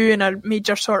review and a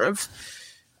major sort of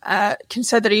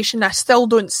consideration. I still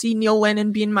don't see Neil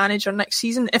Lennon being manager next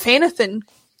season. If anything,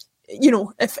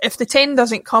 if the 10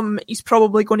 doesn't come, he's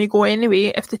probably going to go anyway.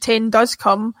 If the 10 does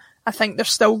come, I think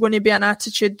there's still going to be an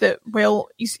attitude that, well,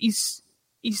 he's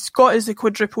got us the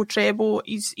quadruple treble,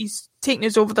 he's taken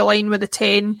us over the line with the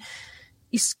 10.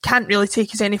 He can't really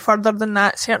take us any further than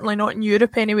that, certainly not in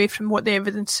Europe anyway, from what the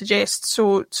evidence suggests.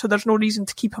 So there's no reason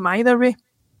to keep him either way.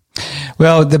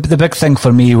 Well, the big thing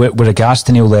for me with regards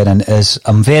to Neil Lennon is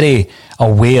I'm very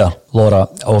aware, Laura,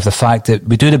 of the fact that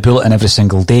we do the Bulletin every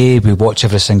single day, we watch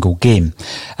every single game,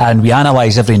 and we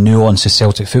analyse every nuance of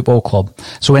Celtic Football Club.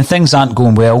 So when things aren't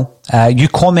going well, you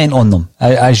comment on them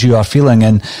as you are feeling.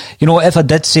 And, if I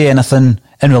did say anything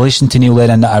in relation to Neil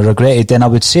Lennon that I regretted, then I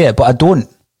would say it, but I don't.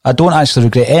 I don't actually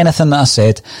regret anything that I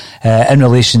said in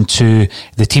relation to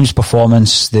the team's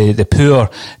performance, the poor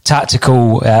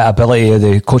tactical ability of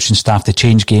the coaching staff to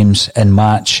change games in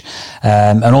match,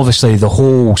 and obviously the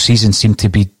whole season seemed to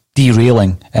be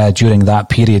derailing during that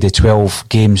period of 12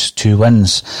 games, 2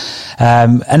 wins,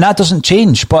 and that doesn't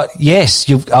change. But yes,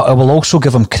 I will also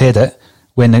give him credit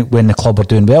when the club are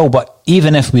doing well. But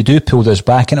even if we do pull this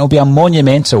back, and it'll be a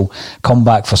monumental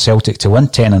comeback for Celtic to win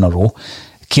 10 in a row.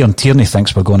 Kieran Tierney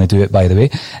thinks we're going to do it, by the way.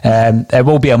 It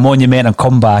will be a monumental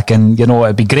comeback, and,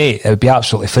 it'd be great. It would be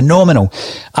absolutely phenomenal.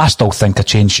 I still think a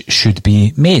change should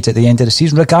be made at the end of the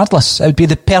season, regardless. It would be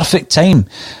the perfect time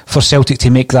for Celtic to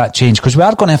make that change, because we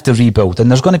are going to have to rebuild,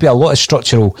 and there's going to be a lot of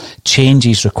structural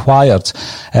changes required.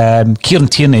 Kieran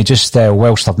Tierney, just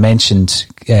whilst I've mentioned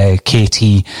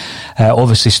KT,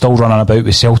 obviously still running about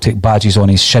with Celtic badges on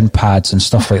his shin pads and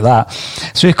stuff like that.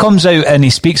 So he comes out and he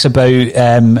speaks about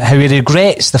how he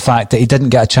regrets the fact that he didn't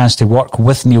get a chance to work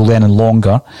with Neil Lennon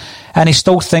longer, and he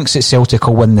still thinks that Celtic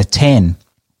will win the 10.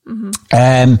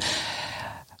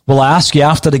 Will I ask you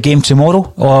after the game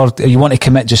tomorrow, or do you want to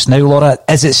commit just now, Laura?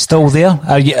 Is it still there?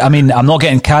 I'm not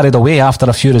getting carried away after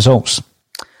a few results.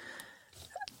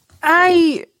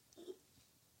 I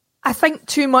think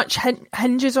too much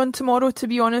hinges on tomorrow, to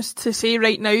be honest, to say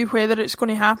right now whether it's going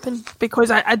to happen, because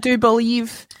I do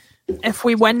believe if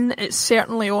we win, it's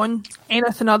certainly on.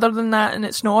 Anything other than that, and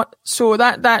it's not. So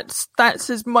that's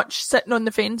as much sitting on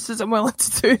the fence as I'm willing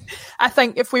to do. I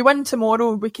think if we win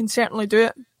tomorrow, we can certainly do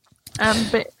it.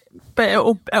 But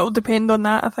it'll depend on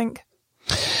that, I think.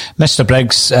 Mr.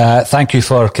 Briggs, thank you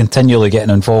for continually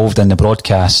getting involved in the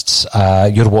broadcasts.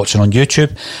 You're watching on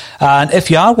YouTube, and if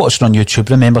you are watching on YouTube,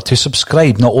 remember to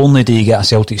subscribe. Not only do you get a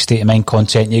Celtic State of Mind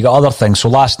content, you get other things. So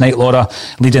last night, Laura,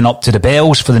 leading up to the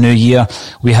bells for the new year,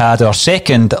 we had our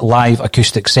second live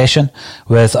acoustic session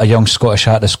with a young Scottish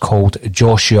artist called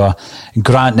Joshua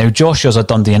Grant. Now, Joshua's a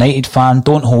Dundee United fan.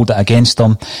 Don't hold it against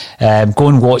him. Go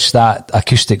and watch that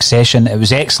acoustic session. It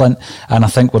was excellent, and I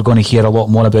think we're going to hear a lot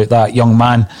more about that young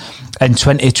man in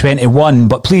 2021,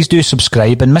 but please do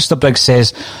subscribe. And Mr. Briggs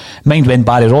says, mind when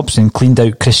Barry Robson cleaned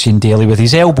out Christian Daly with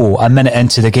his elbow a minute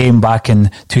into the game back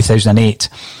in 2008.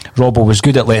 Robbo was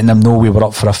good at letting them know we were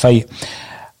up for a fight.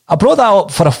 I brought that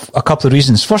up for a couple of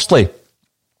reasons. Firstly,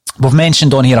 we've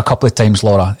mentioned on here a couple of times,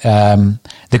 Laura,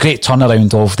 the great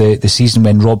turnaround of the season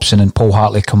when Robson and Paul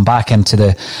Hartley come back into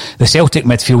the Celtic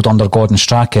midfield under Gordon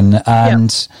Strachan,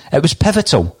 and it was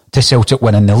pivotal to Celtic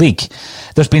winning the league.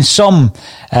 There's been some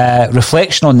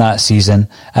reflection on that season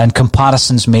and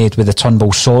comparisons made with the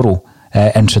Turnbull Sorrow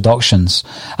introductions.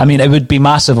 I mean, it would be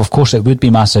massive, of course it would be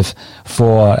massive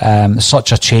for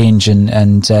such a change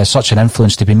and such an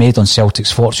influence to be made on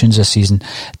Celtic's fortunes this season.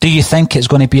 Do you think it's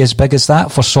going to be as big as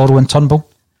that for Soro and Turnbull?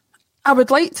 I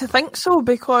would like to think so,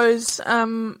 because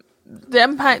the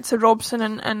impact of Robson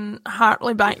and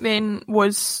Hartley back then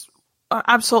was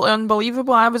absolutely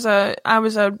unbelievable. I was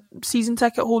a season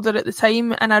ticket holder at the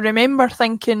time, and I remember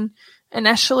thinking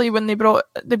initially when they brought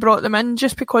them in,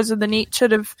 just because of the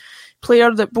nature of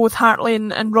player that both Hartley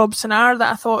and Robson are,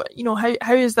 that I thought,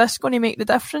 how is this going to make the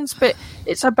difference? But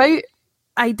it's about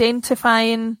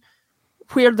identifying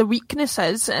where the weakness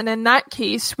is, and in that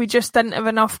case we just didn't have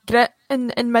enough grit in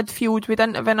midfield. We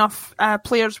didn't have enough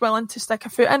players willing to stick a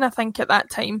foot in, I think, at that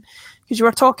time, because you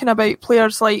were talking about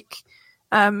players like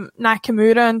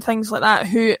Nakamura and things like that,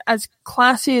 who, as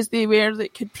classy as they were,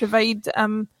 that could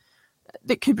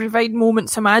provide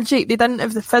moments of magic, they didn't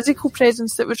have the physical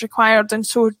presence that was required, and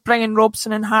so bringing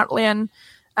Robson and Hartley in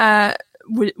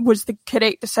was the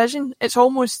correct decision. It's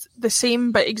almost the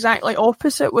same but exactly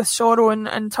opposite with Soro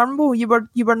and Turnbull. You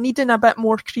were needing a bit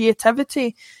more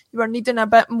creativity, you were needing a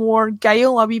bit more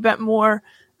guile, a wee bit more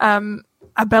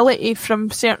ability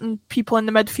from certain people in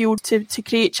the midfield to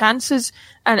create chances,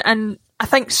 and I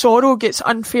think Soro gets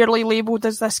unfairly labelled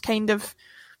as this kind of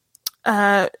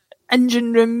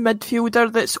engine room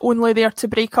midfielder that's only there to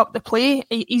break up the play.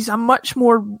 He's a much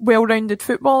more well-rounded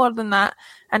footballer than that,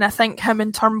 and I think him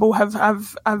and Turnbull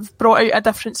have brought out a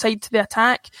different side to the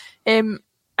attack. And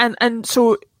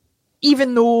so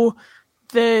even though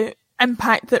the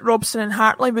impact that Robson and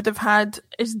Hartley would have had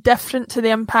is different to the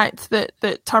impact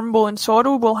that Turnbull and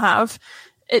Soro will have,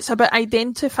 it's about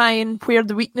identifying where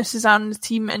the weaknesses are in the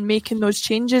team and making those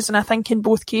changes, and I think in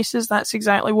both cases that's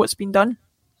exactly what's been done.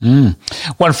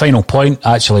 One final point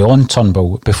actually on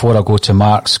Turnbull before I go to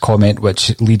Mark's comment,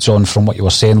 which leads on from what you were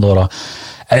saying, Laura.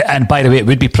 And by the way, it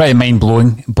would be pretty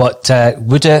mind-blowing, but I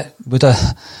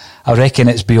reckon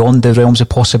it's beyond the realms of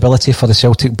possibility for the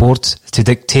Celtic board to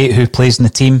dictate who plays in the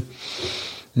team.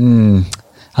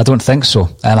 I don't think so,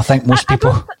 and I think most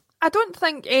people... I don't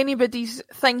think anybody's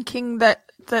thinking that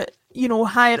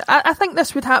higher... I think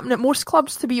this would happen at most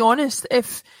clubs, to be honest.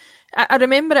 If I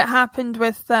remember it happened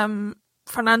with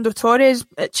Fernando Torres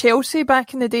at Chelsea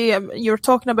back in the day. You were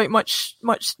talking about much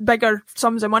bigger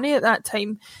sums of money at that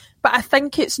time, but I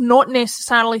think it's not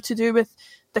necessarily to do with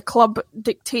the club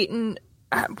dictating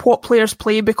what players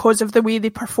play because of the way they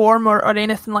perform or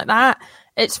anything like that.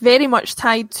 It's very much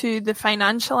tied to the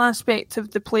financial aspect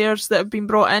of the players that have been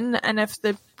brought in, and if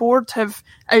the board have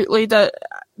outlaid a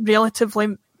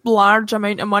relatively large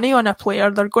amount of money on a player,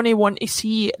 they're going to want to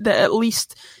see that at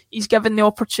least he's given the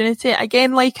opportunity.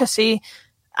 Again, like I say,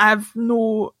 I have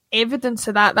no evidence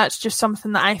of that. That's just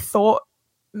something that I thought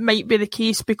might be the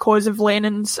case because of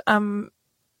Lennon's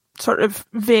sort of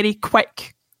very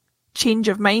quick change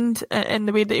of mind in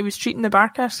the way that he was treating the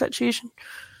Barkas situation.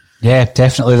 Yeah,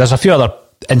 definitely. There's a few other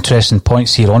interesting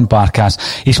points here on Barkas.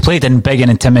 He's played in big and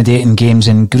intimidating games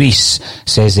in Greece,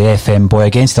 says the FM boy,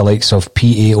 against the likes of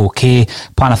PAOK,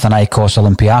 Panathinaikos,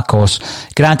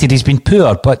 Olympiakos. Granted, he's been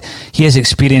poor, but he has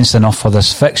experienced enough for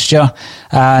this fixture.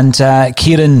 And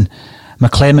Kieran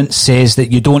McClement says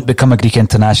that you don't become a Greek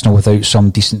international without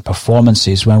some decent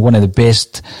performances. When one of the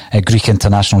best Greek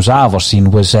internationals I've ever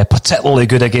seen was particularly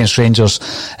good against Rangers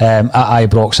at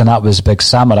Ibrox, and that was Big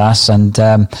Samaras. And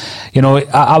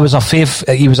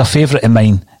he was a favourite of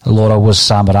mine. Laura, was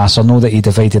Samaras. I know that he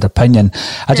divided opinion.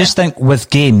 I just think with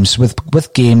games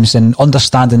and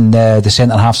understanding the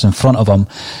centre halves in front of him,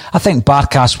 I think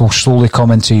Barkas will slowly come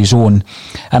into his own.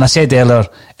 And I said earlier,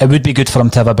 it would be good for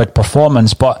him to have a big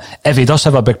performance, but if he does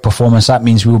have a big performance, that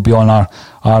means we'll be on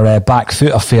our back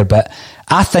foot a fair bit.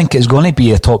 I think it's going to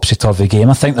be a topsy-turvy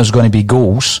game. I think there's going to be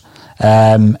goals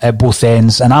at both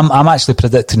ends, and I'm actually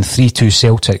predicting 3-2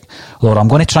 Celtic. Laura, I'm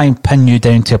going to try and pin you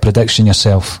down to a prediction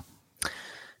yourself.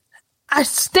 I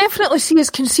definitely see us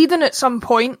conceding at some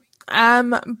point,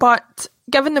 but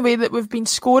given the way that we've been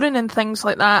scoring and things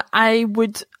like that, I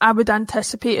would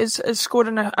anticipate us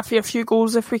scoring a fair few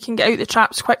goals if we can get out the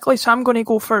traps quickly. So I'm going to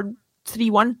go for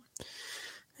 3-1.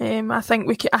 I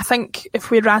think if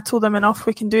we rattle them enough,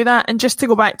 we can do that. And just to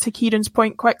go back to Kieran's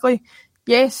point quickly,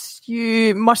 yes,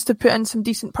 you must have put in some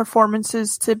decent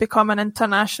performances to become an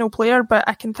international player, but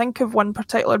I can think of one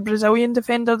particular Brazilian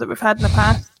defender that we've had in the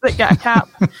past that got a cap,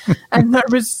 and there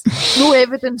was no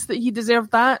evidence that he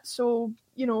deserved that. So,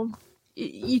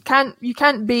 you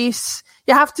can't base.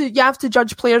 You have to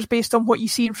judge players based on what you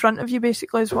see in front of you.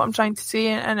 Basically, is what I'm trying to say.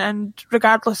 And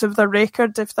regardless of their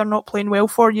record, if they're not playing well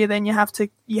for you, then you have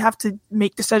to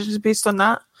make decisions based on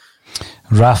that.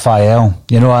 Raphael.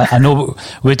 I know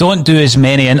we don't do as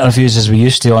many interviews as we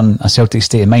used to on A Celtic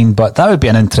State of Mind, but that would be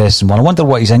an interesting one. I wonder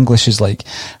what his English is like.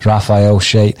 Raphael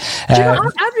shite.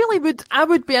 I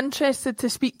would be interested to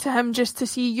speak to him just to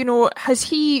see, has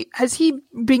he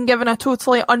been given a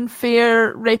totally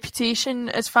unfair reputation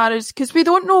as far as, because we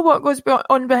don't know what goes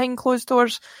on behind closed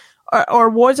doors, or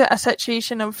was it a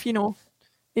situation of,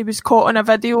 he was caught on a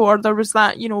video, or there was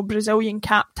that, Brazilian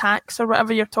cap tax or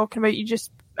whatever you're talking about. You just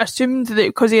assumed that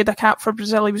because he had a cap for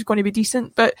Brazil he was going to be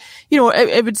decent, but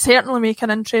it would certainly make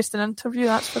an interesting interview,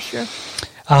 that's for sure.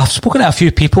 I've spoken to a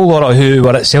few people, Laura, who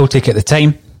were at Celtic at the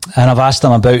time, and I've asked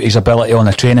them about his ability on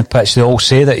the training pitch. They all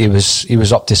say that he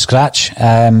was up to scratch.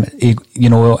 And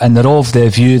they're of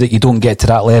the view that you don't get to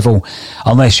that level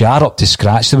unless you are up to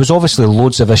scratch. There was obviously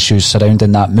loads of issues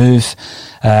surrounding that move.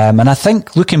 And I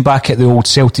think looking back at the old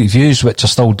Celtic views, which I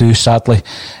still do sadly,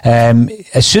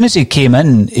 as soon as he came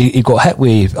in, he got hit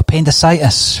with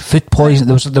appendicitis, food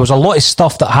poisoning. There was a lot of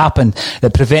stuff that happened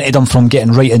that prevented him from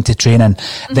getting right into training.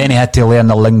 Mm-hmm. Then he had to learn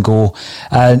the lingo,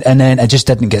 and then it just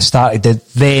didn't get started.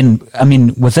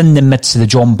 Within the midst of the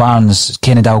John Barnes,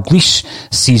 Kenny Dalglish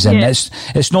season,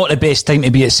 it's not the best time to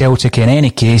be at Celtic in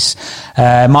any case.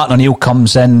 Martin O'Neill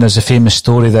comes in. There's a famous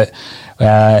story that,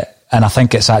 and I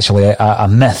think it's actually a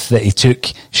myth, that he took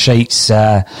Shite's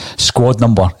squad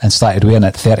number and started wearing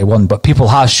it 31. But people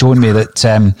have shown me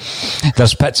that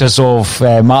there's pictures of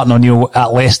Martin O'Neill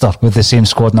at Leicester with the same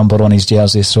squad number on his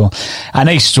jersey. So a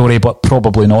nice story, but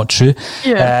probably not true.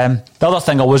 Yeah. The other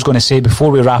thing I was going to say before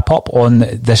we wrap up on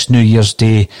this New Year's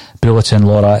Day bulletin,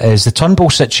 Laura, is the Turnbull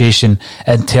situation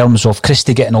in terms of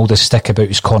Christie getting all this stick about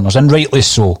his corners, and rightly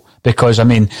so. Because,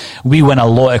 we win a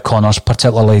lot of corners,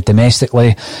 particularly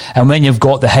domestically. And when you've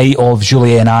got the height of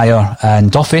Julien Ayer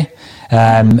and Duffy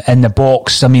in the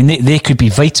box, they could be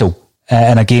vital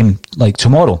in a game like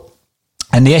tomorrow.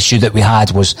 And the issue that we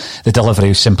had was the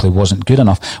delivery simply wasn't good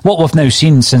enough. What we've now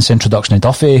seen since the introduction of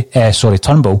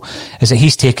Turnbull, is that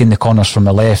he's taken the corners from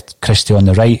the left, Christie on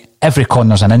the right. Every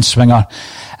corner's an in-swinger.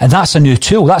 And that's a new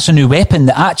tool. That's a new weapon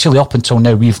that actually up until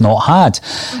now we've not had.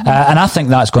 Mm-hmm. And I think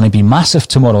that's going to be massive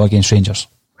tomorrow against Rangers.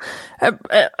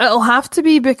 It'll have to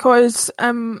be, because,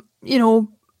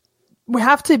 we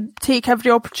have to take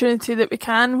every opportunity that we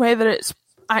can, whether it's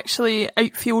actually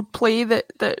outfield play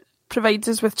that provides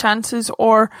us with chances,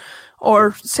 or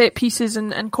set pieces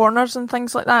and corners and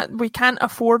things like that. We can't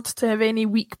afford to have any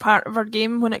weak part of our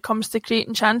game when it comes to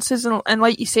creating chances. And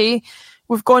like you say,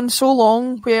 we've gone so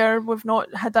long where we've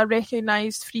not had a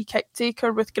recognised free kick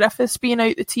taker, with Griffiths being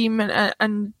out the team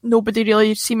and nobody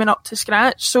really seeming up to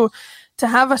scratch. So to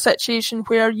have a situation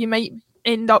where you might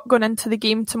end up going into the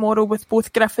game tomorrow with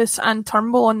both Griffiths and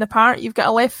Turnbull on the part, you've got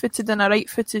a left-footed and a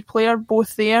right-footed player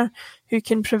both there who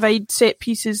can provide set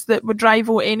pieces that would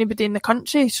rival anybody in the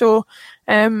country. So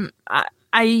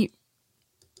I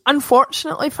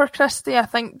unfortunately for Christie, I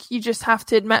think you just have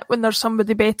to admit when there's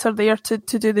somebody better there to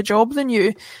do the job than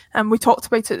you. And we talked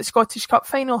about it at the Scottish Cup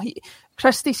final.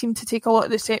 Christie seemed to take a lot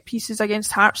of the set pieces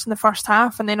against Hearts in the first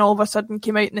half, and then all of a sudden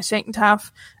came out in the second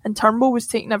half and Turnbull was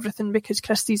taking everything because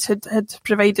Christie's had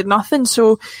provided nothing.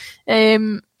 So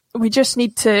we just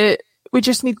need to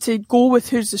go with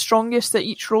who's the strongest at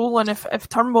each role, and if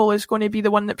Turnbull is going to be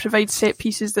the one that provides set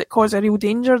pieces that cause a real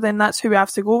danger, then that's who we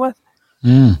have to go with.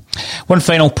 One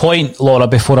final point, Laura,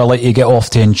 before I let you get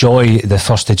off to enjoy the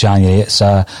 1st of January. It's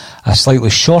a slightly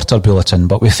shorter bulletin,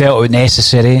 but we felt it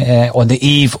necessary on the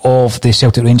eve of the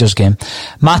Celtic Rangers game.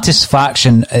 Mattis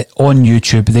Faction on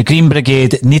YouTube. The Green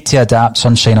Brigade need to adapt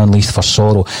Sunshine on Leith for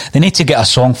Sorrow. They need to get a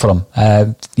song for him.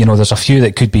 There's a few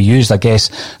that could be used, I guess.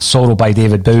 Sorrow by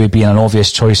David Bowie being an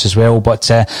obvious choice as well.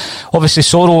 But obviously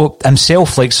Sorrow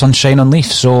himself likes Sunshine on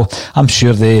Leith, so I'm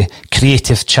sure the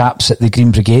creative chaps at the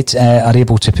Green Brigade are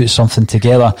able to put something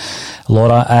together,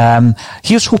 Laura.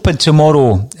 Here's hoping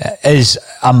tomorrow is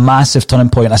a massive turning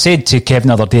point. I said to Kevin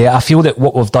the other day, I feel that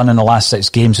what we've done in the last 6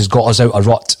 games has got us out a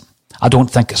rut. I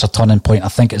don't think it's a turning point. I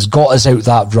think it's got us out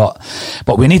that rut.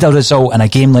 But we need a result in a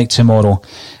game like tomorrow.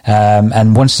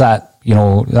 And once that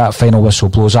final whistle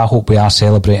blows, I hope we are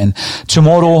celebrating.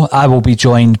 Tomorrow, I will be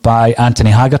joined by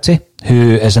Anthony Haggerty,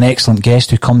 who is an excellent guest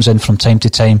who comes in from time to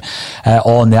time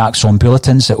on the Axon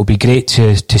Bulletins. It will be great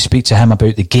to speak to him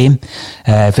about the game.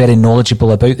 Very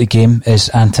knowledgeable about the game is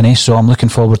Anthony, so I'm looking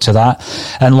forward to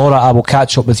that. And Laura, I will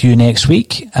catch up with you next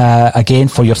week again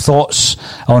for your thoughts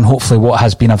on hopefully what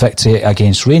has been a victory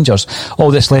against Rangers.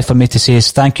 All that's left for me to say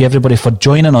is thank you everybody for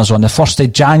joining us on the 1st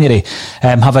of January.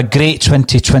 Have a great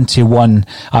 2021.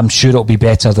 I'm sure it'll be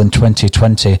better than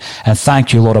 2020. And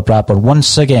thank you, Laura Bradford,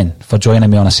 once again for joining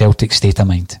me on A Celtic State of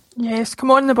Mind. Yes,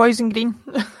 come on the boys in green.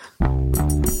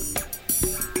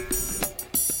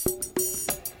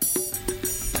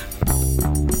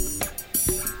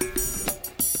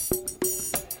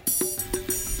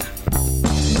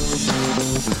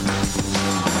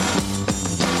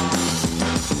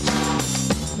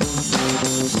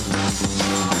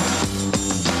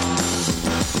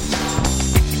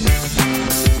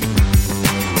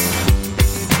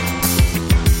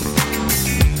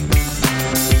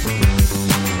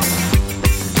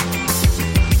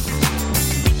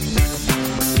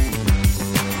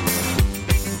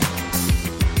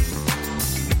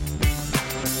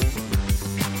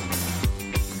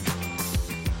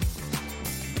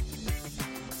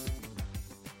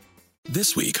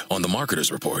 This week on The Marketer's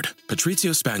Report,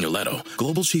 Patrizio Spagnoletto,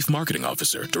 Global Chief Marketing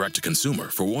Officer, Direct-to-Consumer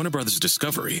for Warner Brothers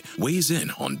Discovery, weighs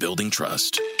in on building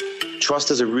trust. Trust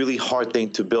is a really hard thing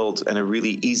to build and a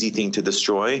really easy thing to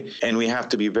destroy, and we have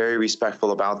to be very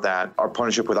respectful about that. Our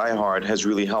partnership with iHeart has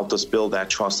really helped us build that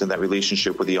trust and that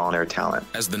relationship with the on-air talent.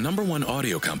 As the #1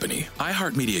 audio company,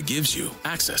 iHeartMedia gives you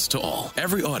access to all.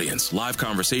 Every audience, live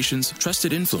conversations,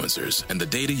 trusted influencers, and the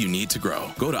data you need to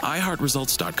grow. Go to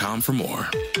iHeartResults.com for more.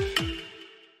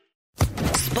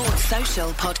 Sports Social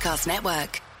Podcast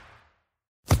Network.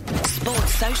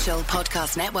 Sports Social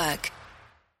Podcast Network.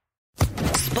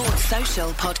 Sports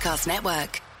Social Podcast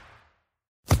Network.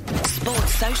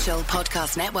 Sports Social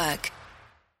Podcast Network.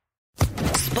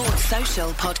 Sports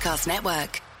Social Podcast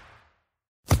Network.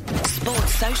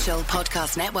 Sports Social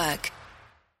Podcast Network.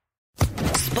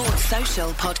 Sports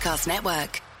Social Podcast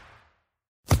Network.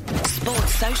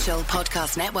 Sports Social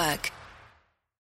Podcast Network.